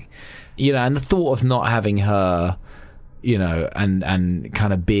fucking thing. You know, and the thought of not having her, you know, and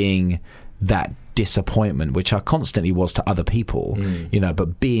kind of being that disappointment, which I constantly was to other people, you know,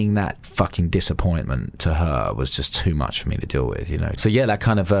 but being that fucking disappointment to her was just too much for me to deal with, you know. So yeah, that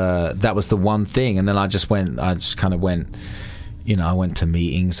kind of that was the one thing. And then I just kind of went, you know, I went to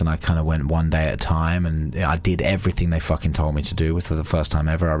meetings and I kind of went one day at a time, and I did everything they fucking told me to do. For the first time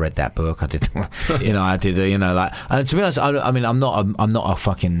ever, I read that book. I did, you know, you know, like, and to be honest, I mean, I'm not a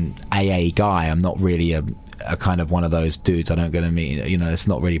fucking AA guy. I'm not really a kind of one of those dudes. I don't go to meet, you know, it's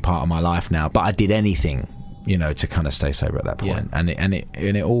not really part of my life now, but I did anything, you know, to kind of stay sober at that point. And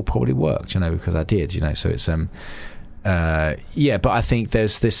it all probably worked, you know, because I did, you know. So it's but I think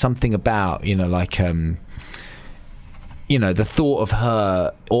there's something about, you know, like you know, the thought of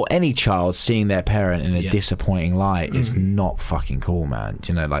her or any child seeing their parent in a disappointing light is not fucking cool, man.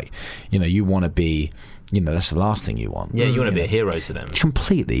 You know, like, you know, you want to be, you know, that's the last thing you want. Yeah, you want to be a hero to them.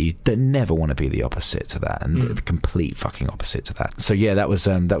 Completely. You don't never want to be the opposite to that, and the complete fucking opposite to that. So yeah, that was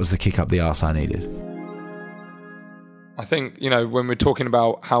the kick up the arse I needed. I think, you know, when we're talking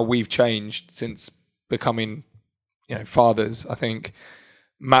about how we've changed since becoming, you know, fathers, I think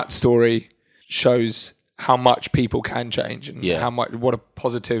Matt's story shows how much people can change and what a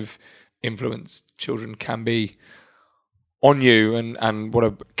positive influence children can be on you, and what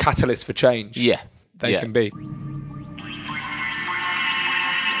a catalyst for change. They can be.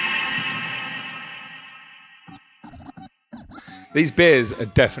 These beers are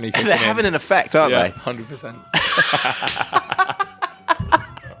definitely kicking They're having an effect, aren't they? 100%.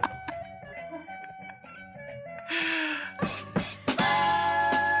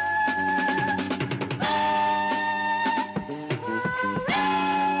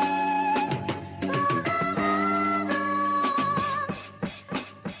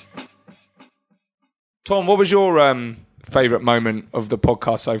 Tom, what was your favourite moment of the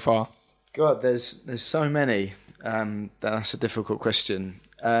podcast so far? God, there's so many. That's a difficult question.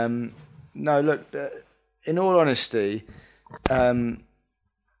 No, look, in all honesty, that,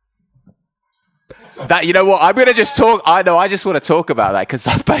 you know what, I'm going to just talk. I just want to talk about that, because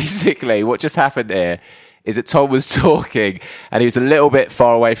basically what just happened here is that Tom was talking and he was a little bit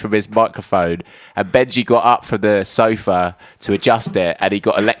far away from his microphone, and Benji got up from the sofa to adjust it, and he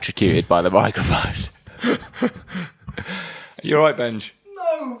got electrocuted by the microphone. You're right, Benj.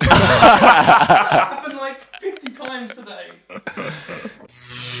 No! That happened like 50 times today.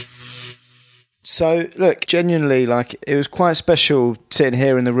 So, look, genuinely, like, it was quite special sitting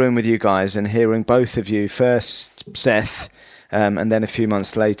here in the room with you guys and hearing both of you, first Seth, and then a few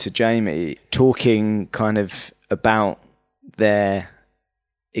months later, Jamie, talking kind of about their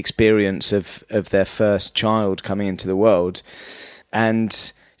experience of their first child coming into the world.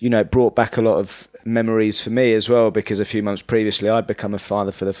 And, you know, it brought back a lot of memories for me as well, because a few months previously I'd become a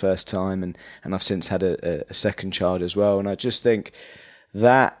father for the first time, and I've since had a second child as well. And I just think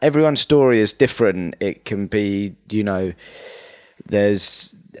that everyone's story is different. It can be, you know,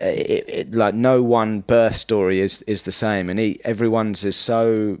 there's like no one birth story is the same, and everyone's is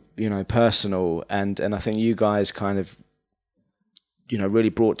so, you know, personal, and I think you guys kind of, you know, really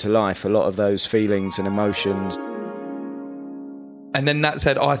brought to life a lot of those feelings and emotions. And then Nat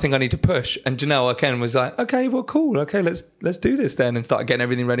said, I think I need to push. And Janelle again was like, okay, well, cool. Okay, let's do this then. And started getting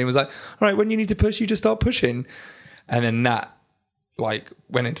everything ready. And was like, all right, when you need to push, you just start pushing. And then Nat like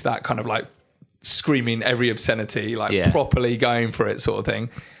went into that kind of like screaming every obscenity, like properly going for it sort of thing,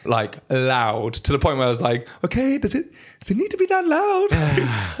 like loud, to the point where I was like, okay, does it need to be that loud?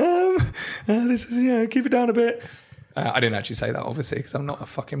 This is, keep it down a bit. I didn't actually say that, obviously, because I'm not a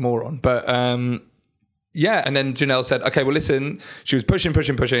fucking moron. But yeah, and then Janelle said, okay, well, listen, she was pushing,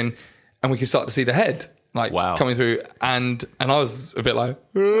 and we could start to see the head, like, coming through. And I was a bit like,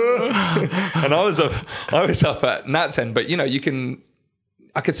 and I was up at Nat's end, but, you know,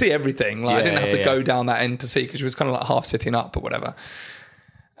 I could see everything. Like, I didn't have to go down that end to see, because she was kind of like half sitting up or whatever.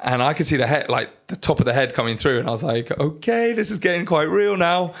 And I could see the head, like the top of the head coming through. And I was like, okay, this is getting quite real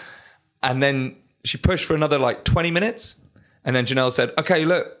now. And then she pushed for another like 20 minutes. And then Janelle said, okay,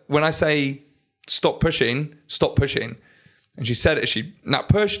 look, when I say stop pushing, stop pushing. And she said it. She not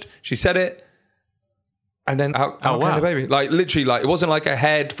pushed. She said it. And then out came the baby. Like literally, like it wasn't like a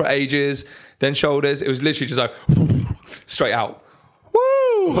head for ages, then shoulders. It was literally just like straight out.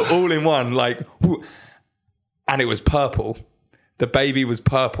 Woo! All in one. Like, whoo. And it was purple. The baby was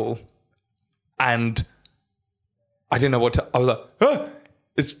purple. And I didn't know what to... I was like, oh,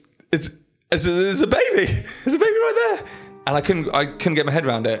 it's a baby. There's a baby right there. And I couldn't get my head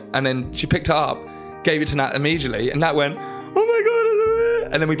around it. And then she picked it up, gave it to Nat immediately. And Nat went, oh my God.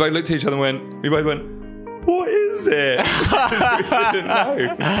 And then we both looked at each other and we both went, what is it? Because we didn't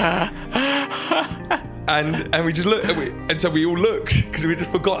know. And we just looked. And so we all looked because we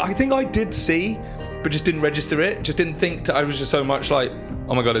just forgot. I think I did see, but just didn't register it. Just didn't think I was just so much like,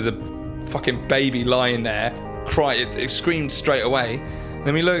 oh my God, there's a fucking baby lying there. Cried. It screamed straight away. And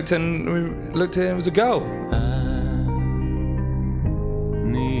then we looked and it was a girl.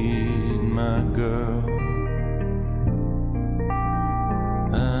 Need my girl.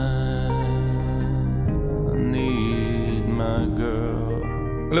 Need my girl.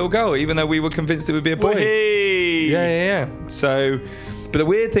 A little girl, even though we were convinced it would be a boy. Yeah. So, but the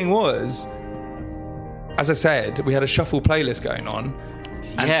weird thing was, as I said, we had a shuffle playlist going on.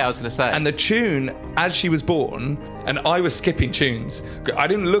 I was going to say. And the tune, as she was born, and I was skipping tunes. I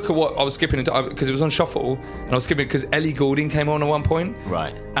didn't look at what I was skipping because it was on shuffle, and I was skipping because Ellie Goulding came on at one point.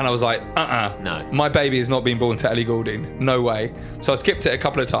 Right. And I was like, no. My baby is not being born to Ellie Goulding. No way. So I skipped it a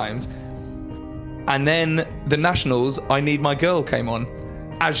couple of times. And then the Nationals' I Need My Girl came on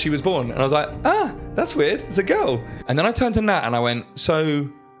as she was born. And I was like, that's weird. It's a girl. And then I turned to Nat and I went, so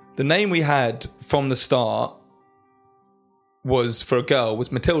the name we had from the start was for a girl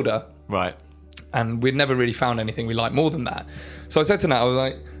was Matilda. Right. And we'd never really found anything we liked more than that. So I said to Nat, I was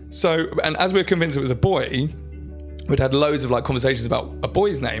like, and as we were convinced it was a boy, we'd had loads of like conversations about a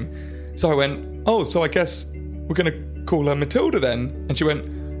boy's name. So I went, so I guess we're going to call her Matilda then. And she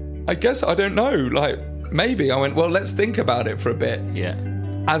went, I guess, I don't know, like maybe. I went, well, let's think about it for a bit. Yeah.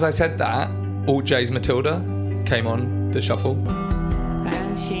 As I said that, Alt J's Matilda came on the shuffle.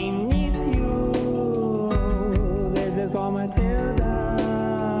 And she needs you. This is for Matilda.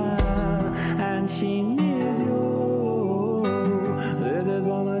 And she needs you. This is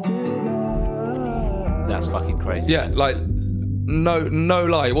for Matilda. That's fucking crazy. Yeah, like no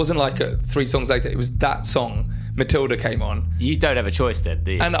lie. It wasn't like 3 songs later. It was that song. Matilda came on. You don't have a choice then,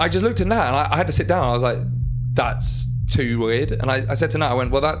 do you? And I just looked at Nat and I had to sit down. I was like, that's too weird. And I said to Nat, I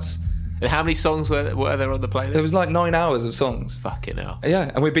went, well, that's... And how many songs were there on the playlist? There was like 9 hours of songs. Fucking hell. Yeah,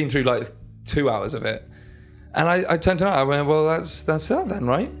 and we've been through like 2 hours of it. And I turned to Nat, I went, well, that's that then,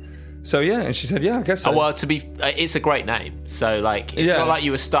 right? So yeah, and she said, yeah, I guess so. Oh, well, it's a great name. So like, it's not like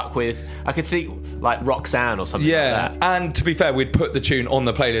you were stuck with, I could think like Roxanne or something like that. And to be fair, we'd put the tune on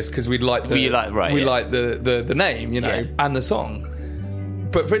the playlist because we'd like the name, you know, and the song.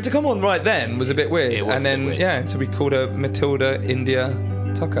 But for it to come on right then was a bit weird. It was and then, weird. So we called her Matilda India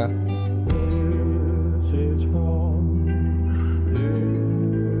Tucker. This is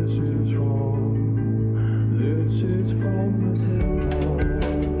from Matilda.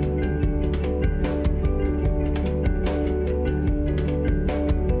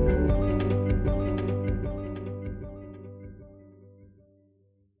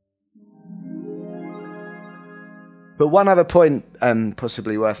 But one other point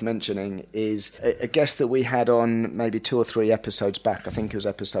possibly worth mentioning is a guest that we had on maybe 2 or 3 episodes back, I think it was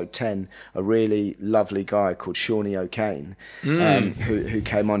episode 10, a really lovely guy called Shawnee O'Kane, who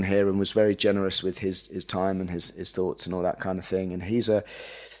came on here and was very generous with his time and his thoughts and all that kind of thing. And he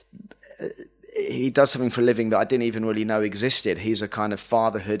does something for a living that I didn't even really know existed. He's a kind of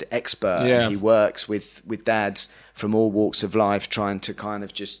fatherhood expert. Yeah. He works with dads from all walks of life, trying to kind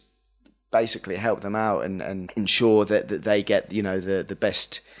of just basically help them out and ensure that they get, you know, the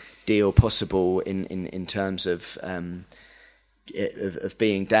best deal possible in terms of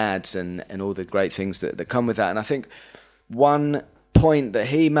being dads and all the great things that come with that. And I think one point that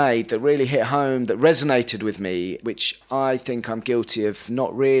he made that really hit home, that resonated with me, which I think I'm guilty of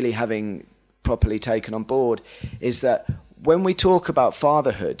not really having properly taken on board, is that when we talk about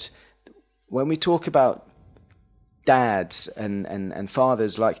fatherhood, when we talk about dads and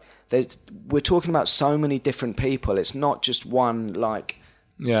fathers, like, we're talking about so many different people. It's not just one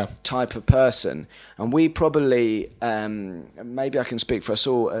type of person. And we probably, maybe I can speak for us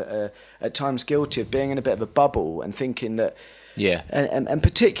all, at times guilty of being in a bit of a bubble and thinking that, and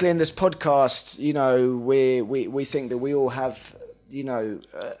particularly in this podcast, you know, we think that we all have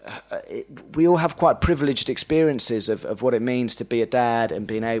we all have quite privileged experiences of what it means to be a dad and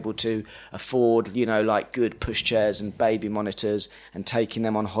being able to afford, like good pushchairs and baby monitors and taking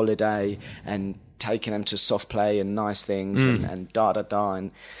them on holiday and taking them to soft play and nice things and da-da-da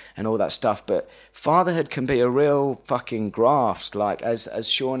and all that stuff. But fatherhood can be a real fucking graft. Like, as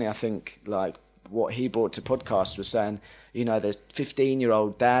Shawnee, I think, like, what he brought to podcast was saying, there's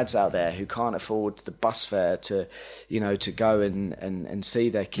 15-year-old dads out there who can't afford the bus fare to go and see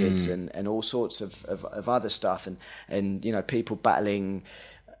their kids and all sorts of other stuff. And people battling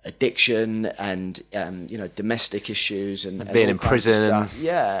addiction and domestic issues and being all in kinds of prison. stuff.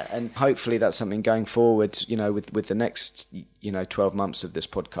 Yeah, and hopefully that's something going forward, with the next 12 months of this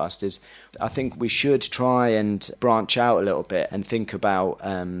podcast. Is I think we should try and branch out a little bit and think about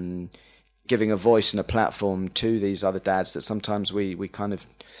giving a voice and a platform to these other dads that sometimes we kind of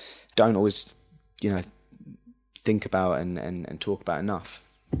don't always think about and talk about enough.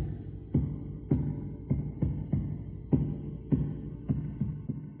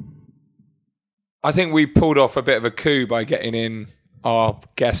 I think we pulled off a bit of a coup by getting in our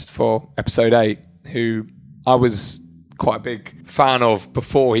guest for episode 8, who I was quite a big fan of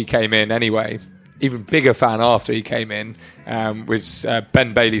before he came in anyway. Even bigger fan after he came in, was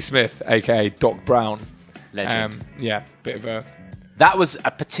Ben Bailey-Smith, aka Doc Brown. Legend. Bit of a... That was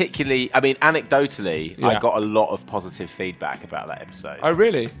a particularly... I mean, anecdotally, I got a lot of positive feedback about that episode. Oh,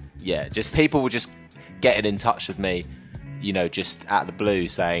 really? Yeah, just people were just getting in touch with me, just out of the blue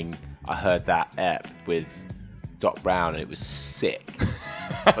saying... I heard that ep with Doc Brown and it was sick.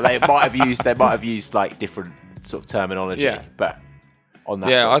 But they might have used like different sort of terminology. Yeah. But on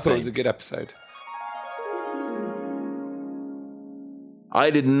that, I thought it was a good episode.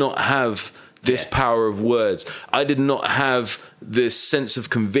 I did not have this power of words. I did not have this sense of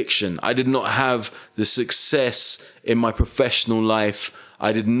conviction. I did not have the success in my professional life.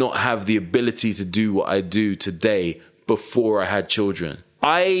 I did not have the ability to do what I do today before I had children.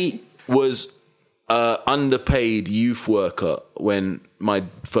 I was an underpaid youth worker when my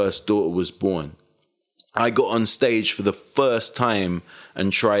first daughter was born. I got on stage for the first time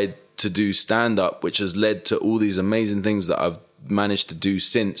and tried to do stand-up, which has led to all these amazing things that I've managed to do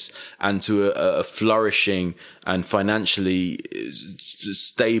since, and to a flourishing and financially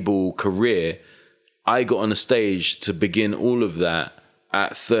stable career. I got on a stage to begin all of that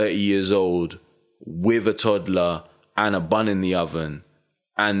at 30 years old with a toddler and a bun in the oven,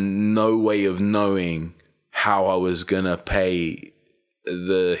 and no way of knowing how I was going to pay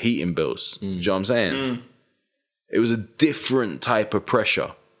the heating bills. Do you know what I'm saying? It was a different type of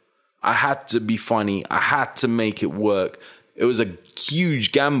pressure. I had to be funny. I had to make it work. It was a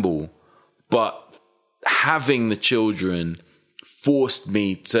huge gamble, but having the children forced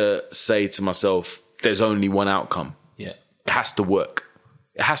me to say to myself, there's only one outcome. Yeah. It has to work.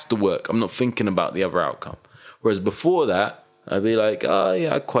 It has to work. I'm not thinking about the other outcome. Whereas before that, I'd be like, oh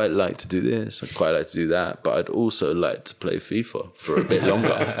yeah, I'd quite like to do this, I'd quite like to do that, but I'd also like to play FIFA for a bit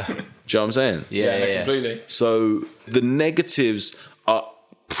longer. Do you know what I'm saying? Yeah, completely. So the negatives are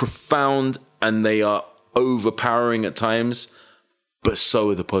profound and they are overpowering at times, but so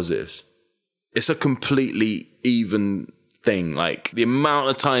are the positives. It's a completely even thing. Like, the amount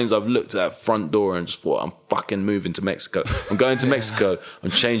of times I've looked at that front door and just thought, I'm fucking moving to Mexico. I'm going to Mexico.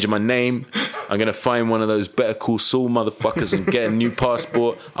 I'm changing my name. I'm going to find one of those Better Call Saul motherfuckers and get a new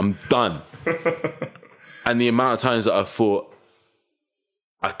passport. I'm done. And the amount of times that I thought,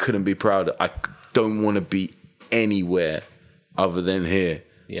 I couldn't be prouder. I don't want to be anywhere other than here,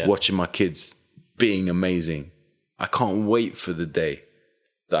 watching my kids being amazing. I can't wait for the day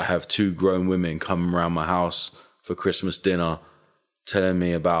that I have 2 grown women come around my house for Christmas dinner telling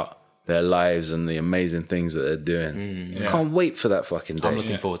me about their lives and the amazing things that they're doing. I can't wait for that fucking day. I'm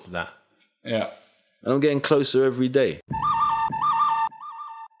looking forward to that. Yeah. And I'm getting closer every day.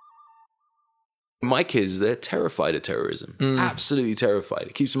 My kids, they're terrified of terrorism. Absolutely terrified.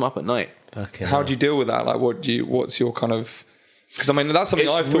 It keeps them up at night. How do you deal with that? Like, what's your kind of... Because, I mean, that's something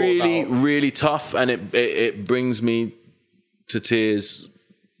I've thought really, about. really tough, and it brings me to tears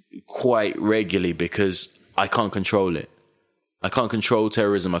quite regularly because I can't control it. I can't control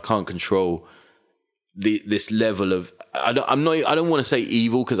terrorism. I can't control this level of... I don't want to say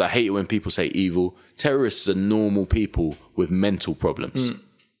evil, because I hate it when people say evil. Terrorists are normal people with mental problems.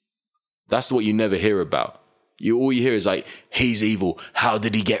 That's what you never hear about. All you hear is like, he's evil. How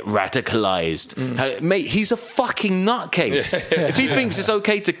did he get radicalized? Mate, he's a fucking nutcase. If he thinks it's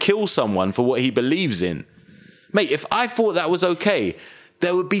okay to kill someone for what he believes in. Mate, if I thought that was okay,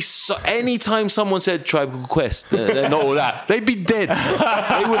 there would be anytime someone said Tribal Quest, not all that, they'd be dead.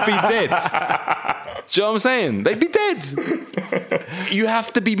 They would be dead. you know what I'm saying? They'd be dead. You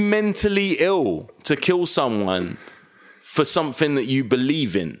have to be mentally ill to kill someone for something that you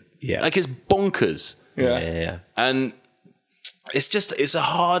believe in. Yeah. Like, it's bonkers. Yeah. And it's a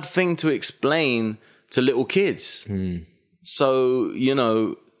hard thing to explain to little kids. So, you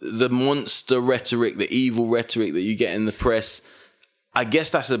know, the monster rhetoric, the evil rhetoric that you get in the press, I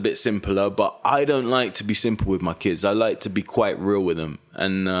guess that's a bit simpler, but I don't like to be simple with my kids. I like to be quite real with them.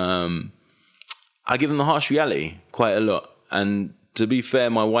 And I give them the harsh reality quite a lot. And to be fair,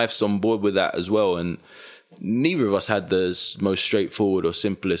 my wife's on board with that as well. And neither of us had the most straightforward or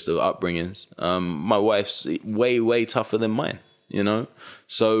simplest of upbringings. My wife's way, way tougher than mine, you know?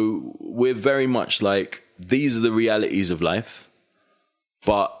 So we're very much like, these are the realities of life,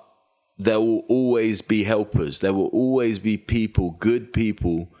 but there will always be helpers. There will always be people, good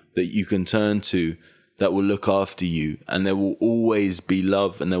people that you can turn to that will look after you. And there will always be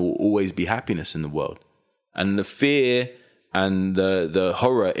love and there will always be happiness in the world. And the fear and the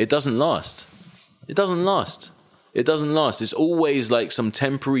horror, it doesn't last. It doesn't last. It doesn't last. It's always like some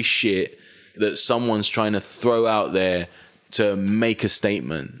temporary shit that someone's trying to throw out there to make a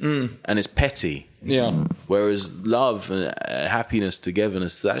statement. And it's petty. Yeah. Whereas love and happiness,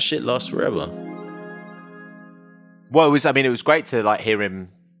 togetherness, that shit lasts forever. Well, it was great to like hear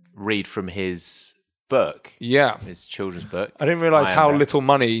him read from his book. Yeah. His children's book. I didn't realise how little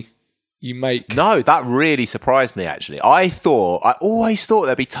money you make. No, that really surprised me, actually. I always thought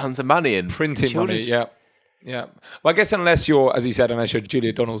there'd be tons of money in printing money. Yeah. Well, I guess unless you're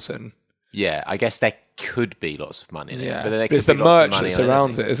Julia Donaldson. Yeah, I guess there could be lots of money in it. But there could it's be the lots of merch money that on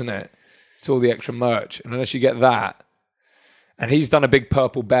surrounds anything. it, isn't it? It's all the extra merch. And unless you get that, and he's done a big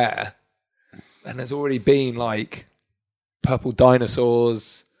purple bear, and there's already been like purple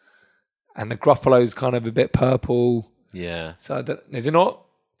dinosaurs, and the Gruffalo's kind of a bit purple. Yeah. So is it not?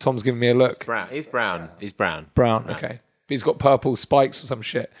 Tom's giving me a look. He's brown. He's brown. Brown, okay. But he's got purple spikes or some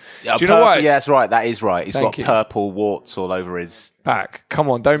shit. Yeah, do you know what? Yeah, that's right. That is right. He's Thank got you. purple warts all over his back. Come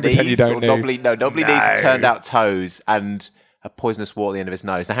on, don't pretend you don't know. Knobbly knees and turned out toes and a poisonous wart at the end of his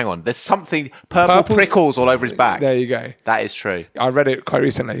nose. Now, hang on. There's something... Purple prickles all over his back. There you go. That is true. I read it quite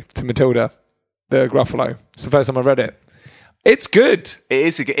recently to Matilda, the Gruffalo. It's the first time I read it. It's good.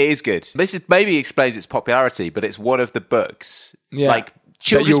 It is good. This maybe explains its popularity, but it's one of the books... Yeah. Like,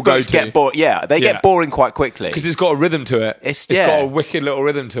 children's books get bored. Yeah, they get boring quite quickly. Because it's got a rhythm to it. It's got a wicked little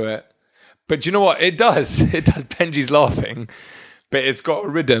rhythm to it. But do you know what? It does. It does. Benji's laughing. But it's got a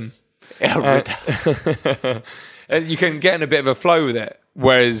rhythm. And you can get in a bit of a flow with it.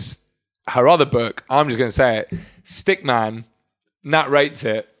 Whereas her other book, I'm just going to say it, Stickman, Nat rates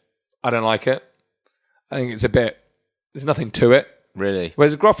it. I don't like it. I think it's a bit, there's nothing to it. Really?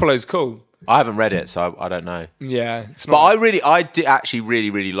 Whereas Gruffalo's cool. I haven't read it, so I don't know. Yeah. But I do actually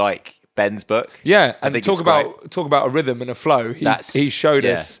really like Ben's book. Yeah, I and think talk it's about a rhythm and a flow. He showed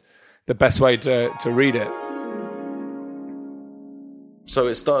us the best way to read it. So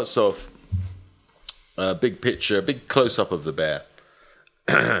it starts off a big picture, a big close up of the bear.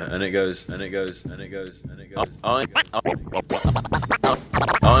 And it goes. I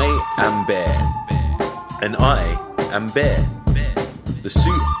am bear. And I am bear. The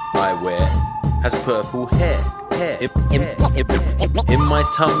suit I wear has purple hair. In my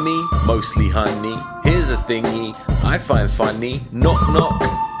tummy, mostly honey. Here's a thingy I find funny. Knock, knock.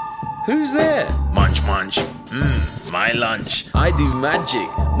 Who's there? Munch, munch. My lunch. I do magic.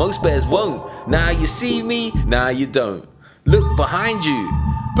 Most bears won't. Now you see me, now you don't. Look behind you.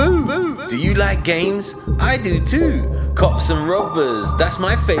 Boo, boo. Do you like games? I do too. Cops and robbers, that's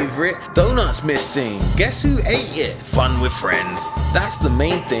my favorite. Donuts missing, guess who ate it? Fun with friends, that's the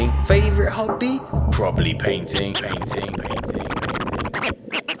main thing. Favorite hobby? Probably painting.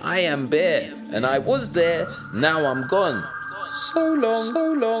 I am bear, and I was there, now I'm gone. So long.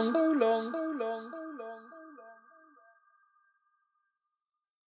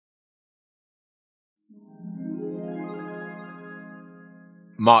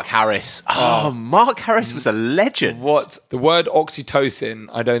 Mark Harris. Mark Harris was a legend. What? The word oxytocin,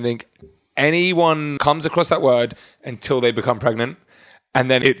 I don't think anyone comes across that word until they become pregnant.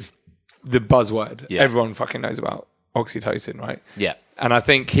 And then it's the buzzword. Yeah. Everyone fucking knows about oxytocin, right? Yeah. And I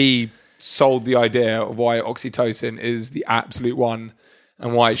think he sold the idea of why oxytocin is the absolute one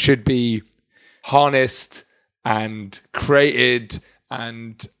and why it should be harnessed and created,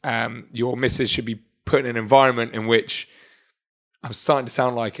 and your missus should be put in an environment in which... I'm starting to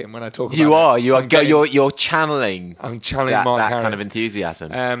sound like him when I talk about it. You're channeling. I'm channeling that, Mark that Harris. kind of enthusiasm.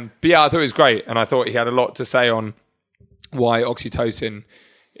 But yeah, I thought it was great, and I thought he had a lot to say on why oxytocin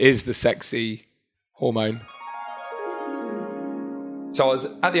is the sexy hormone. So I was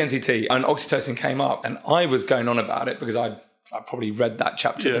at the NCT and oxytocin came up and I was going on about it because I probably read that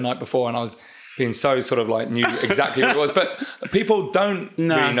chapter the night before and I was being so sort of like knew exactly what it was. But people don't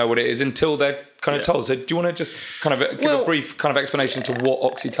really know what it is until they're kind of told. So do you want to just kind of give a brief kind of explanation to what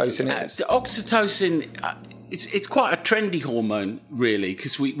oxytocin is? Oxytocin, it's quite a trendy hormone, really,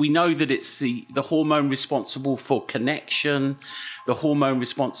 because we know that it's the hormone responsible for connection, the hormone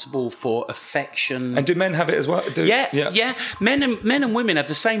responsible for affection. And do men have it as well? Yeah. Men and women have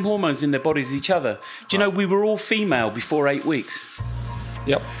the same hormones in their bodies as each other. Do you know we were all female before 8 weeks?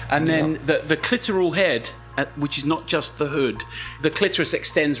 Yep. And then the clitoral head, which is not just the hood, the clitoris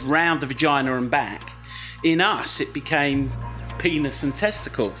extends round the vagina and back. In us, it became penis and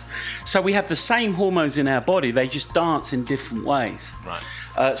testicles. So we have the same hormones in our body, they just dance in different ways.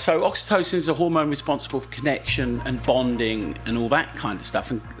 Right. So oxytocin is a hormone responsible for connection and bonding and all that kind of stuff,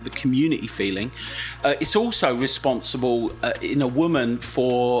 and the community feeling. It's also responsible in a woman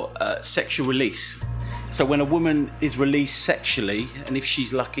for sexual release. So when a woman is released sexually, and if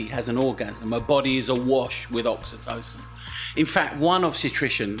she's lucky has an orgasm, her body is awash with oxytocin. In fact, one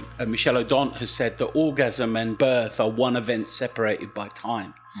obstetrician, Michelle O'Donnell, has said that orgasm and birth are one event separated by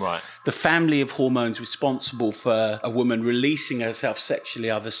time. Right. The family of hormones responsible for a woman releasing herself sexually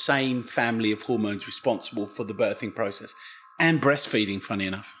are the same family of hormones responsible for the birthing process and breastfeeding, funny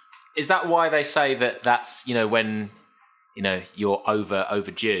enough. Is that why they say that that's, when, you're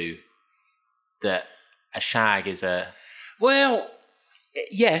overdue, that a shag is a... Well,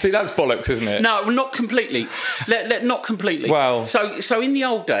 yes. See, that's bollocks, isn't it? No, not completely. Not completely. Well... So in the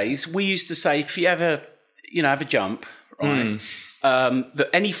old days, we used to say, if you have a jump, right, that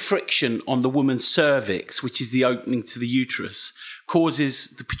any friction on the woman's cervix, which is the opening to the uterus,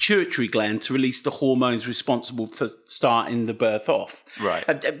 causes the pituitary gland to release the hormones responsible for starting the birth off.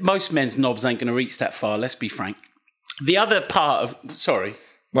 Right. Most men's knobs ain't going to reach that far, let's be frank. The other part of... Sorry.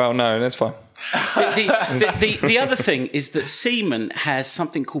 Well, no, that's fine. The other thing is that semen has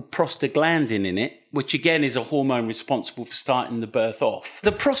something called prostaglandin in it, which again is a hormone responsible for starting the birth off.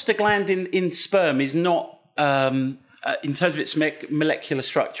 The prostaglandin in sperm is not, in terms of its molecular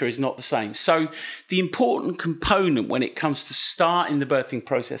structure, is not the same. So the important component when it comes to starting the birthing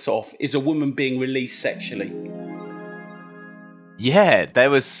process off is a woman being released sexually. Yeah, there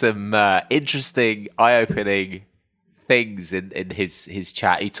was some interesting, eye-opening things in his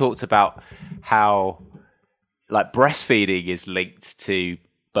chat. He talked about how like breastfeeding is linked to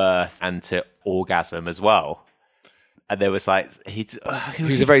birth and to orgasm as well. And there was like he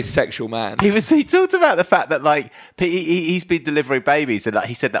was a very sexual man. He talked about the fact that like he's been delivering babies, and like,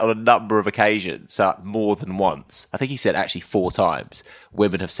 he said that on a number of occasions, so more than once. I think he said actually 4 times.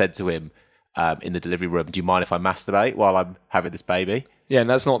 Women have said to him in the delivery room, "Do you mind if I masturbate while I'm having this baby?" Yeah, and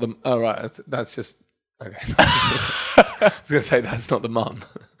that's not the. Oh right, that's just. Okay. I was going to say that's not the mum.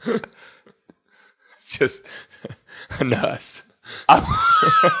 It's just a nurse.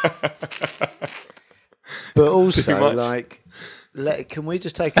 But also, like, can we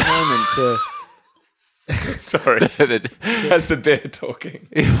just take a moment to... Sorry, that's the beer talking.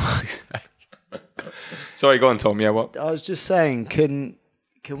 Sorry, go on, Tom. Yeah, what? I was just saying, can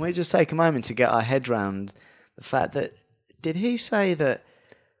we just take a moment to get our head round the fact that... Did he say that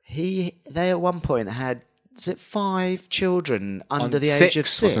they at one point had, is it 5 children under the age of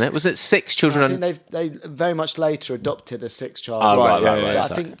 6? Wasn't it? Was it 6 children? I think they very much later adopted a 6th child. Oh, right. I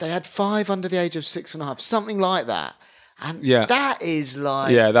think they had 5 under the age of 6.5, something like that. And that is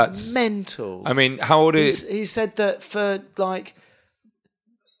like that's mental. I mean, how old is... He said that for like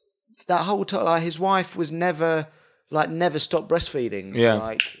that whole time, like his wife was never stopped breastfeeding for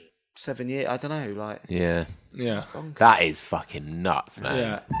like 7 years. I don't know, like yeah. bonkers. That is fucking nuts, man.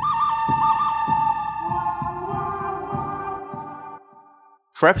 Yeah.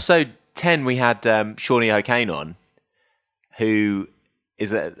 For episode 10, we had Shawnee O'Kane on, who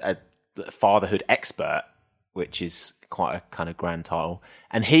is a fatherhood expert, which is quite a kind of grand title.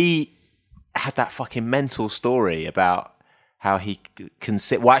 And he had that fucking mental story about how he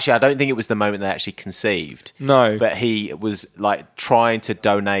conceived. Well, actually, I don't think it was the moment they actually conceived. No. But he was like trying to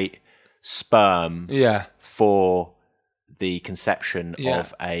donate sperm for the conception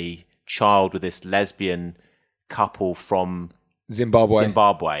of a child with this lesbian couple from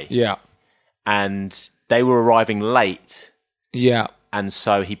Zimbabwe. Yeah. And they were arriving late. Yeah. And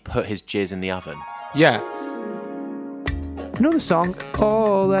so he put his jizz in the oven. Yeah. You know the song,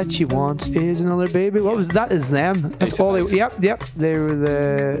 All That She Wants Is Another Baby? What was that? Is them. That's all they... Yep. They were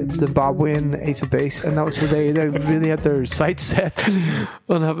the Zimbabwean Ace of Base, and that was who they really had their sights set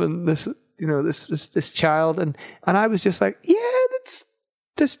on having this, this child. And I was just like,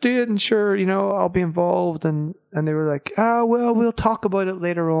 just do it, and sure, I'll be involved. And they were like, oh, well, we'll talk about it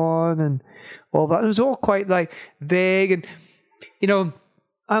later on, and all that. It was all quite like vague, and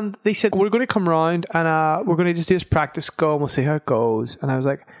and they said, we're going to come around and we're going to just do this practice go, and we'll see how it goes. And I was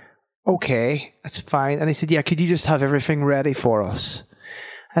like, okay, that's fine. And they said, yeah, could you just have everything ready for us?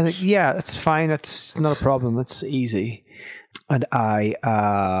 I was like, yeah, that's fine. That's not a problem. It's easy. And I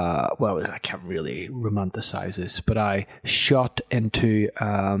can't really romanticize this, but I shot into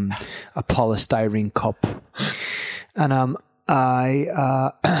a polystyrene cup, and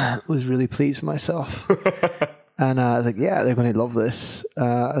I was really pleased with myself. And I was like, yeah, they're going to love this.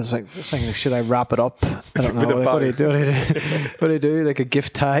 I was like, should I wrap it up? I don't know. What do you do? What do you do? Like a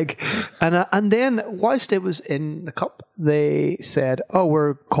gift tag. And then whilst it was in the cup, they said, oh,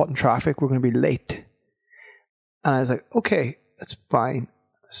 we're caught in traffic. We're going to be late. And I was like, okay, that's fine.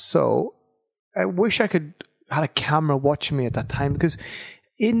 So I wish I could had a camera watching me at that time, because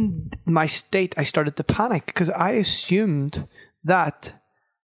in my state, I started to panic because I assumed that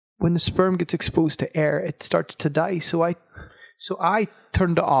when the sperm gets exposed to air, it starts to die. So I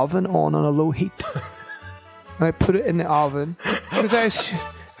turned the oven on a low heat, and I put it in the oven because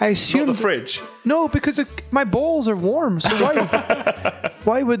I assumed not the fridge. No, because my balls are warm. So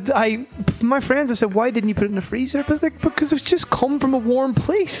why would I? My friends have said, why didn't you put it in the freezer? But because it's just come from a warm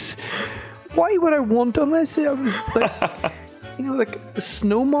place. Why would I want, unless it was like like a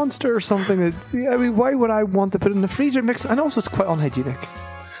snow monster or something? Why would I want to put it in the freezer? And also it's quite unhygienic.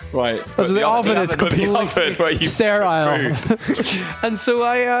 Right. So the oven is completely sterile. And so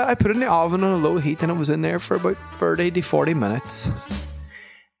I put it in the oven on a low heat, and it was in there for about 30 to 40 minutes.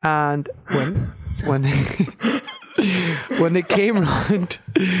 And when it came around,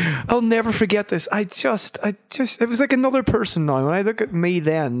 I'll never forget this. I just it was like another person now. When I look at me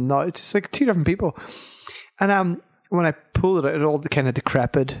then, now it's just like two different people. And when I pulled it all kind of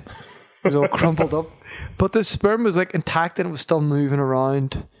decrepit. It was all crumpled up. But the sperm was like intact, and it was still moving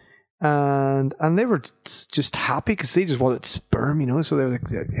around. And they were just happy because they just wanted sperm, so they were like,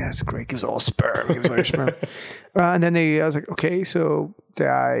 yeah, it's great. Give us all sperm. Give us all your sperm. And then I was like, okay, so did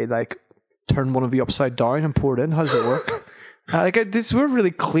I like turn one of you upside down and pour it in? How does it work? This were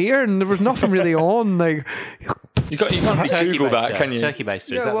really clear, and there was nothing really on. Like you can't really Google that, can you? Turkey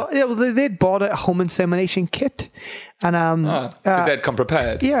baster. Well, they'd bought a home insemination kit, and because they'd come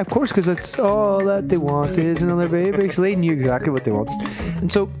prepared. Yeah, of course, because it's all that they want is another baby. So they knew exactly what they wanted,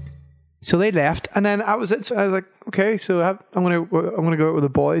 and so they left, and then I was like, okay, so I'm gonna go out with the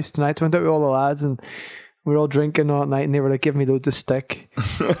boys tonight. So I went out with all the lads, and we were all drinking all night, and they were like giving me loads of stick,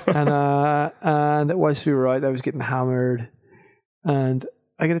 and whilst we were out, I was getting hammered, and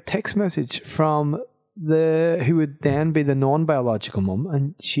I get a text message from who would then be the non-biological mum,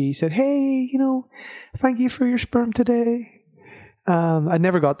 and she said, hey, thank you for your sperm today. I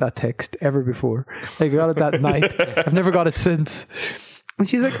never got that text ever before. I got it that night. I've never got it since. And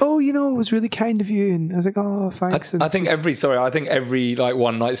she's like, oh, it was really kind of you. And I was like, oh, thanks. I think every like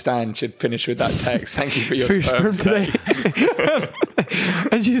one night stand should finish with that text. Thank you for your sperm today.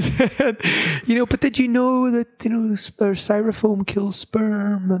 And she said, but did you know that, styrofoam kills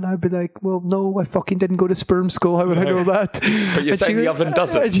sperm? And I'd be like, well, no, I fucking didn't go to sperm school. How would I know that? But you're saying the oven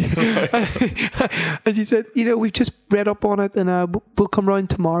doesn't. And she said, we've just read up on it, and we'll come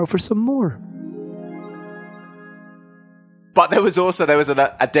round tomorrow for some more. But there was an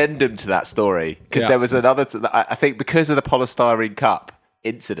addendum to that story, because there was another. I think because of the polystyrene cup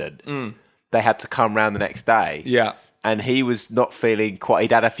incident, they had to come round the next day. Yeah, and he was not feeling quite.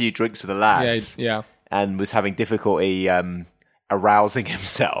 He'd had a few drinks with the lads. Yeah, and was having difficulty arousing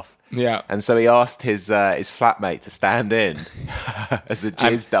himself. Yeah, and so he asked his flatmate to stand in as a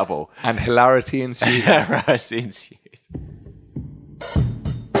jizz double, and hilarity ensued.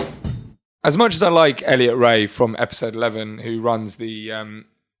 As much as I like Elliot Ray from episode 11, who runs the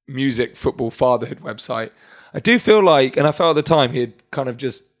Music Football Fatherhood website, I do feel like, and I felt at the time, he had kind of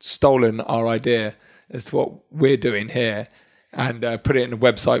just stolen our idea as to what we're doing here and put it in a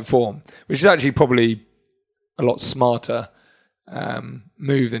website form, which is actually probably a lot smarter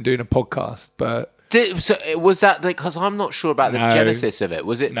move than doing a podcast. But so was that because I'm not sure about the genesis of it?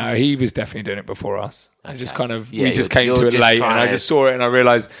 Was it? No, he was definitely doing it before us. Okay. I just kind of we just came to it late, and I just saw it and I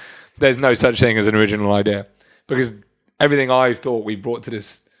realised there's no such thing as an original idea, because everything I thought we brought to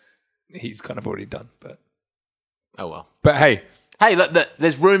this, he's kind of already done. But oh well. But hey, look,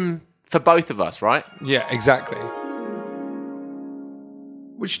 there's room for both of us, right? Yeah, exactly.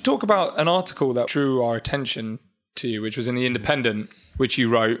 We should talk about an article that drew our attention to you, which was in The Independent, which you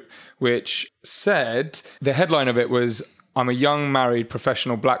wrote, which said, the headline of it was, "I'm a young married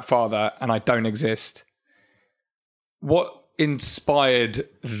professional black father and I don't exist." What inspired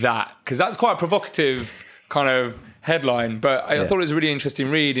that? Because that's quite a provocative kind of headline, but I thought it was a really interesting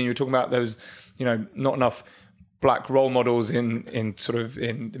read, and you were talking about those, not enough black role models in sort of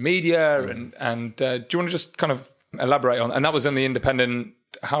in the media, and do you want to just kind of elaborate on? And that was in the Independent.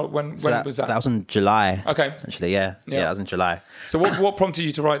 When was that? That was in July. Okay, actually, yeah, that was in July. So what prompted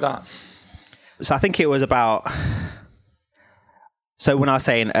you to write that? So I think it was about. So when I was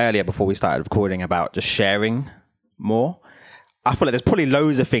saying earlier before we started recording about just sharing more, I feel like there's probably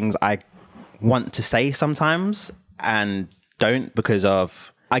loads of things I want to say sometimes and don't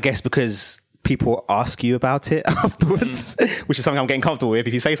because people ask you about it afterwards, which is something I'm getting comfortable with.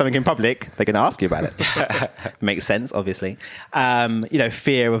 If you say something in public, they're going to ask you about it. Makes sense, obviously.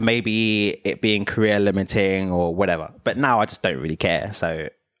 Fear of maybe it being career limiting or whatever. But now I just don't really care. So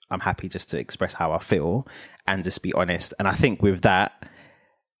I'm happy just to express how I feel and just be honest. And I think with that,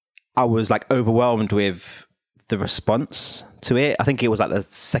 I was like overwhelmed with the response to it. I think it was like the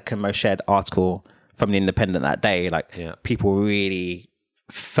second most shared article from the Independent that day. People really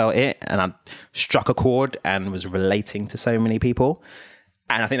felt it, and I struck a chord and was relating to so many people.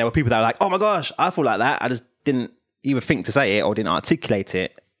 And I think there were people that were like, oh my gosh, I feel like that. I just didn't even think to say it or didn't articulate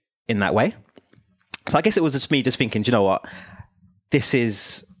it in that way. So I guess it was just me just thinking, do you know what? This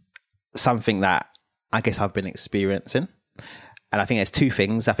is something that I guess I've been experiencing. And I think there's two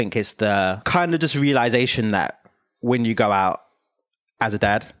things. I think it's the kind of just realization that when you go out as a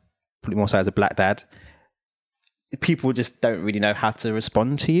dad, probably more so as a black dad, people just don't really know how to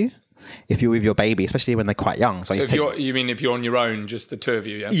respond to you if you're with your baby, especially when they're quite young. So you mean if you're on your own, just the two of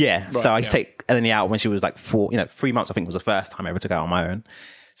you, yeah? Yeah. Right, so I used to take Eleni out when she was like 3 months, I think was the first time I ever took her out on my own.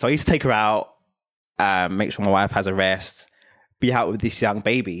 So I used to take her out, make sure my wife has a rest, be out with this young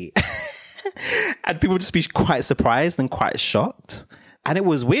baby. And people would just be quite surprised and quite shocked. And it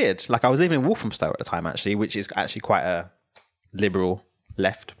was weird. Like I was living in Walthamstow at the time, actually, which is actually quite a liberal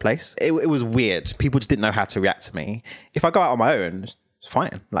left place. It was weird. People just didn't know how to react to me. If I go out on my own, it's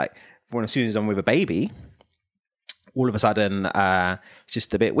fine. Like as soon as I'm with a baby, all of a sudden it's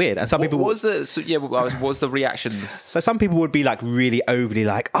just a bit weird. And some people what was the reaction? So some people would be like really overly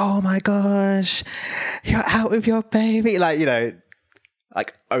like, oh my gosh, you're out with your baby, like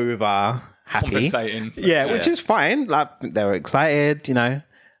over happy, compensating. Yeah, which is fine. Like they were excited,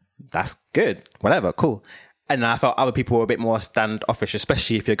 that's good, whatever, cool. And I felt other people were a bit more standoffish,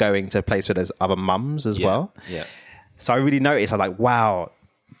 especially if you're going to a place where there's other mums as well. Yeah. So I really noticed, I was like, wow,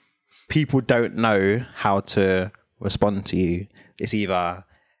 people don't know how to respond to you. It's either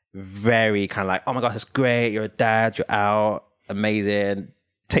very kind of like, oh my gosh, that's great, you're a dad, you're out, amazing,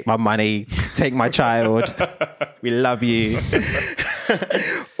 take my money, take my child, we love you.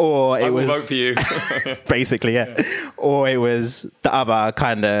 Or it was vote for you. Basically, yeah. Or it was the other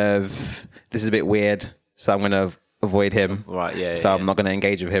kind of, this is a bit weird, so I'm going to avoid him. Right, yeah. So I'm not going to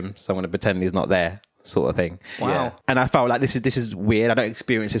engage with him. So I'm going to pretend he's not there, sort of thing. Wow. Yeah. And I felt like this is weird. I don't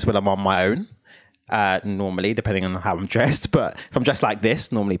experience this when I'm on my own. Normally, depending on how I'm dressed, but if I'm dressed like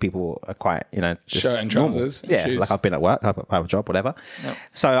this, normally people are quite, just shirt and trousers, yeah, shoes. Like I've been at work, I have a job, whatever. Yep.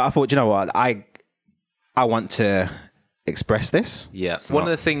 So I thought, you know what, I want to express this. Yeah. One of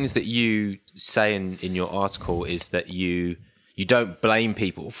the things that you say in your article is that you don't blame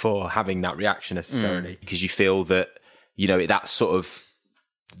people for having that reaction necessarily because you feel that, that's sort of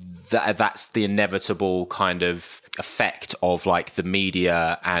that's the inevitable kind of effect of like the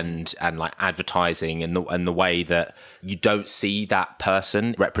media and like advertising and the way that you don't see that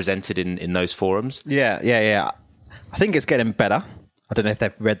person represented in those forums. Yeah. I think it's getting better. I don't know if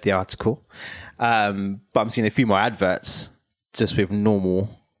they've read the article, but I'm seeing a few more adverts just with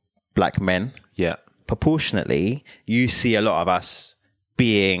normal black men. Yeah. Proportionately, you see a lot of us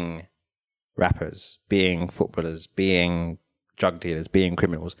being rappers, being footballers, being drug dealers, being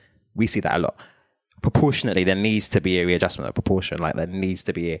criminals. We see that a lot. Proportionately, there needs to be a readjustment of proportion. Like there needs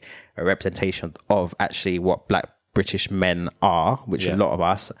to be a representation of actually what black British men are, which a lot of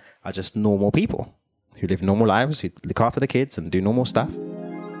us are just normal people who live normal lives, who look after the kids and do normal stuff.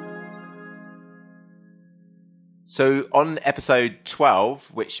 So on episode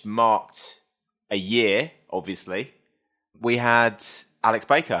 12, which marked a year, obviously, we had Alex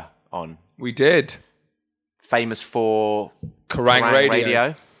Baker on. We did. Famous for Kerrang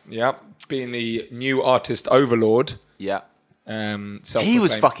Radio. Yep. Being the new artist overlord. Yeah. He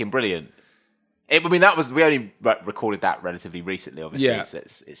was fucking brilliant. We only recorded that relatively recently, obviously. Yeah.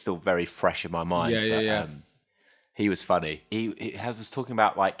 It's still very fresh in my mind. Yeah. He was funny. He was talking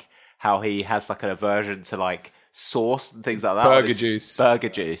about like how he has like an aversion to like sauce and things like that. Burger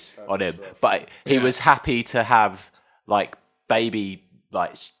juice on him. But he was happy to have like baby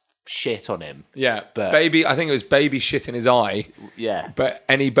like shit on him. Yeah, but baby. I think it was baby shit in his eye. Yeah, but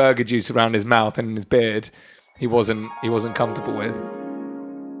any burger juice around his mouth and in his beard, he wasn't comfortable with.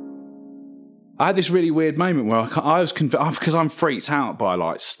 I had this really weird moment where I was convinced, because I'm freaked out by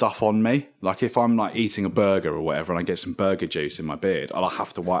like stuff on me. Like if I'm like eating a burger or whatever and I get some burger juice in my beard, I'll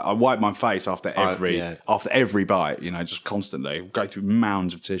have to wipe. I wipe my face after every bite. You know, just constantly go through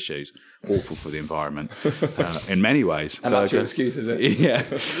mounds of tissues. Awful for the environment in many ways. And that's your excuse, is it? Yeah.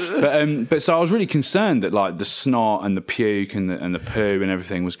 But so I was really concerned that like the snot and the puke and the poo and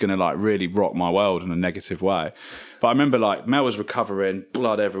everything was going to like really rock my world in a negative way. But I remember like Mel was recovering,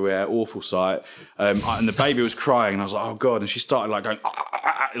 blood everywhere, awful sight, and the baby was crying, and I was like, oh God, and she started like going,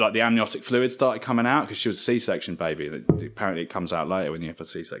 like the amniotic fluid started coming out because she was a C-section baby. Apparently it comes out later when you have a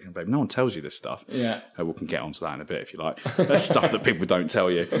C-section baby. No one tells you this stuff. Yeah. We can get onto that in a bit if you like. That's stuff that people don't tell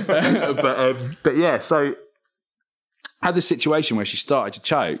you. But yeah, so I had this situation where she started to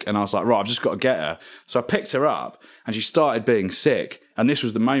choke, and I was like, right, I've just got to get her. So I picked her up, and she started being sick. And this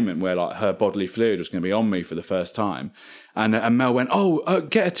was the moment where like her bodily fluid was going to be on me for the first time. And Mel went,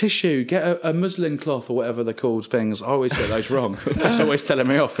 get a tissue, get a muslin cloth or whatever they're called things. I always get those wrong. She's always telling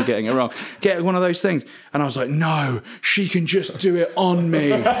me off for getting it wrong. Get one of those things. And I was like, no, she can just do it on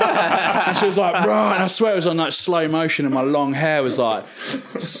me. And she was like, right. And I swear it was on like slow motion, and my long hair was like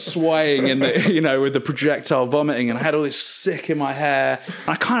swaying in the, with the projectile vomiting, and I had all this sick in my hair. And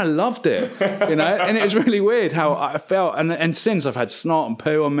I kind of loved it, and it was really weird how I felt. And since I've had snot and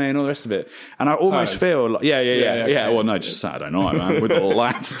poo on me and all the rest of it. And I almost feel like, yeah. Well, no, just Saturday night, man, with all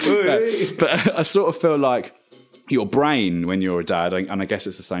that. But I sort of feel like your brain, when you're a dad, and I guess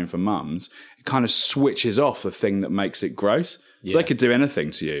it's the same for mums, it kind of switches off the thing that makes it gross. So they could do anything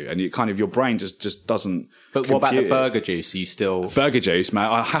to you, and your brain just doesn't. But what about the burger juice? Are you still burger juice, mate?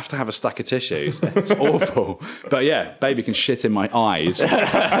 I have to have a stack of tissues. It's awful. But yeah, baby can shit in my eyes.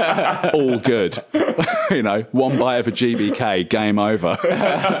 All good. One bite of a GBK, game over.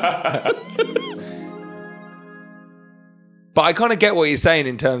 But I kind of get what you're saying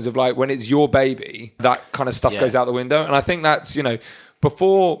in terms of like when it's your baby, that kind of stuff goes out the window. And I think that's,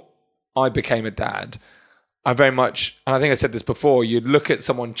 before I became a dad, I very much, and I think I said this before, you'd look at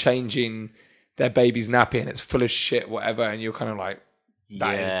someone changing their baby's nappy and it's full of shit, whatever, and you're kind of like,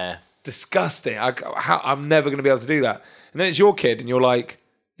 that is disgusting. I'm never going to be able to do that. And then it's your kid and you're like,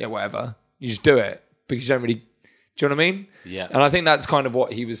 yeah, whatever. You just do it because you don't really, do you know what I mean? Yeah. And I think that's kind of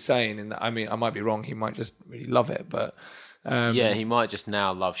what he was saying. In that, I mean, I might be wrong. He might just really love it, but... he might just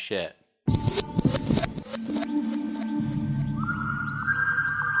now love shit.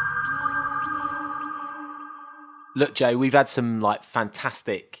 Look, Jay, we've had some like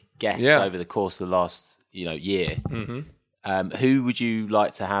fantastic guests over the course of the last year. Mm-hmm. Who would you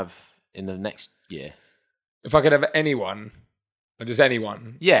like to have in the next year? If I could have anyone, or just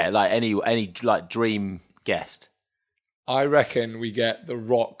anyone, like any like dream guest. I reckon we get The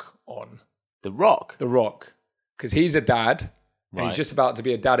Rock on. The Rock, because he's a dad and he's just about to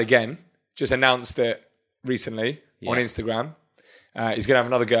be a dad again. Just announced it recently on Instagram. He's going to have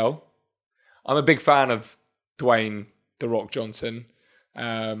another girl. I'm a big fan of Dwayne The Rock Johnson,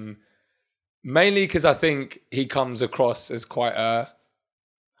 mainly because I think he comes across as quite a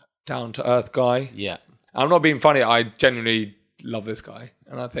down-to-earth guy. Yeah. I'm not being funny. I genuinely love this guy.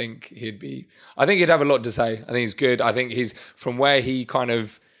 And I think he'd have a lot to say. I think he's good. I think he's from where he kind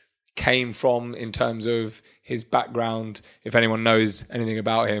of came from in terms of his background. If anyone knows anything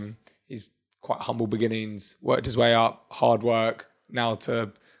about him, he's quite humble beginnings, worked his way up, hard work, now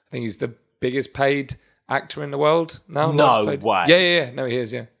to, I think he's the biggest paid actor in the world now. No way. Yeah. No, he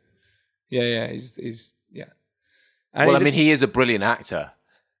is, yeah. Yeah, he's yeah. And well, he is a brilliant actor.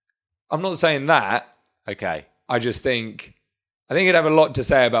 I'm not saying that. Okay. I think he'd have a lot to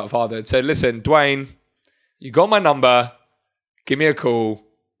say about fatherhood. So listen, Dwayne, you got my number. Give me a call.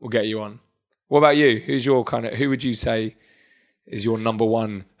 We'll get you on. What about you? Who would you say is your number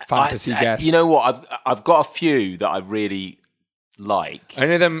one fantasy guest? You know what? I've got a few that I really like.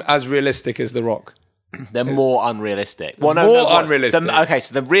 Any of them as realistic as The Rock? They're more unrealistic. Unrealistic.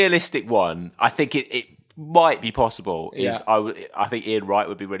 So the realistic one, I think it might be possible. I think Ian Wright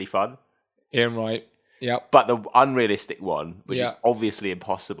would be really fun. Ian Wright, yeah. But the unrealistic one, which is obviously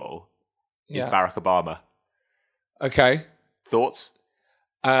impossible, is Barack Obama. Okay. Thoughts?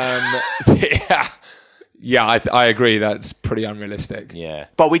 I agree. That's pretty unrealistic. Yeah,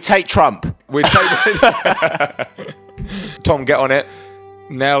 but we take Trump. Tom, get on it.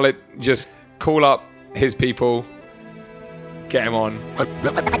 Nail it. Just call up his people. Get him on.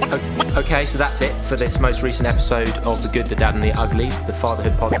 Okay, so that's it for this most recent episode of The Good, the Dad and the Ugly, the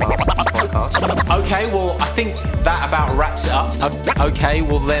fatherhood podcast. Okay, well, I think that about wraps it up. Okay,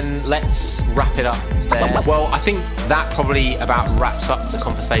 well then let's wrap it up there. Well, I think that probably about wraps up the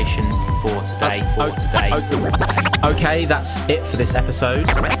conversation for today. Okay, that's it for this episode.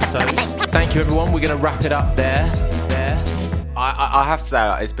 Thank you, everyone. We're going to wrap it up there. I have to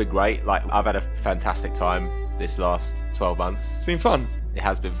say, it's been great. Like, I've had a fantastic time this last 12 months. It's been fun. It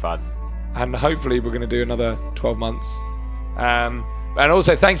has been fun. And hopefully we're going to do another 12 months. And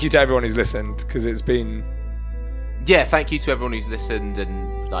also thank you to everyone who's listened, because it's been... Yeah, thank you to everyone who's listened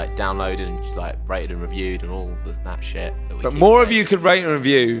and like downloaded and just like rated and reviewed and all that shit. But more of you could rate and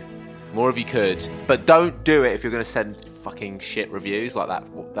review. More of you could. But don't do it if you're going to send fucking shit reviews like that.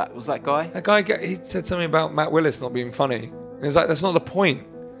 That was that guy? That guy, he said something about Matt Willis not being funny. And it's like, that's not the point.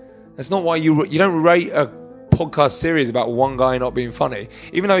 That's not why you don't rate a podcast series about one guy not being funny,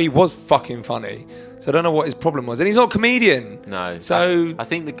 even though he was fucking funny. So I don't know what his problem was, and he's not a comedian. No. So I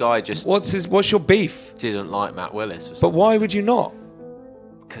think the guy just what's your beef? Didn't like Matt Willis. But why would you not?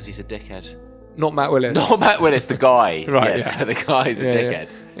 Because he's a dickhead. Not Matt Willis. Not Matt Willis, the guy. Right. Yeah. So the guy's a dickhead.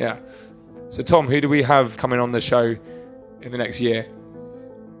 Yeah. So Tom, who do we have coming on the show in the next year?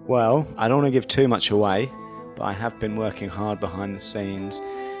 Well, I don't want to give too much away, but I have been working hard behind the scenes,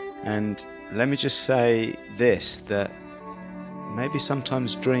 and let me just say this, that maybe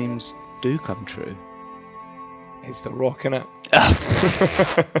sometimes dreams do come true. It's The Rock, innit?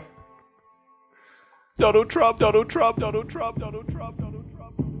 Donald Trump, Donald Trump, Donald Trump, Donald Trump, Donald Trump.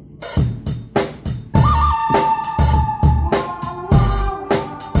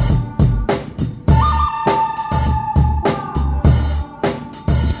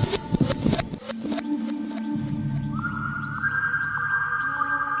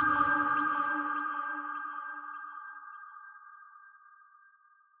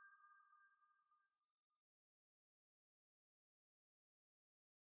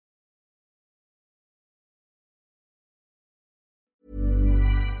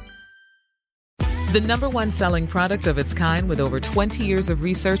 The #1 selling product of its kind with over 20 years of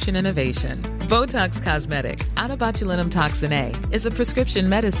research and innovation. Botox Cosmetic, onabotulinum toxin A, is a prescription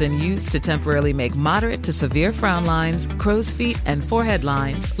medicine used to temporarily make moderate to severe frown lines, crow's feet, and forehead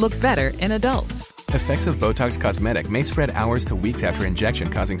lines look better in adults. Effects of Botox Cosmetic may spread hours to weeks after injection,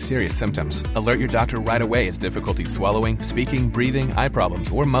 causing serious symptoms. Alert your doctor right away as difficulty swallowing, speaking, breathing, eye problems,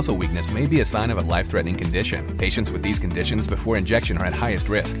 or muscle weakness may be a sign of a life-threatening condition. Patients with these conditions before injection are at highest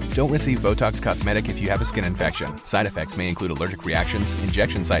risk. Don't receive Botox Cosmetic if you have a skin infection. Side effects may include allergic reactions,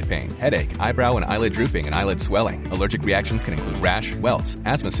 injection site pain, headache, eyebrow and eyelid drooping, and eyelid swelling. Allergic reactions can include rash, welts,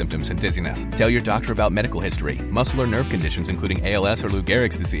 asthma symptoms, and dizziness. Tell your doctor about medical history, muscle or nerve conditions including ALS or Lou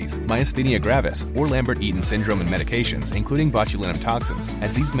Gehrig's disease, myasthenia gravis, or Lambert-Eaton syndrome and medications, including botulinum toxins,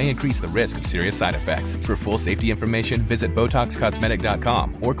 as these may increase the risk of serious side effects. For full safety information, visit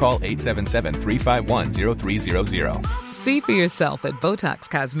BotoxCosmetic.com or call 877-351-0300. See for yourself at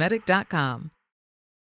BotoxCosmetic.com.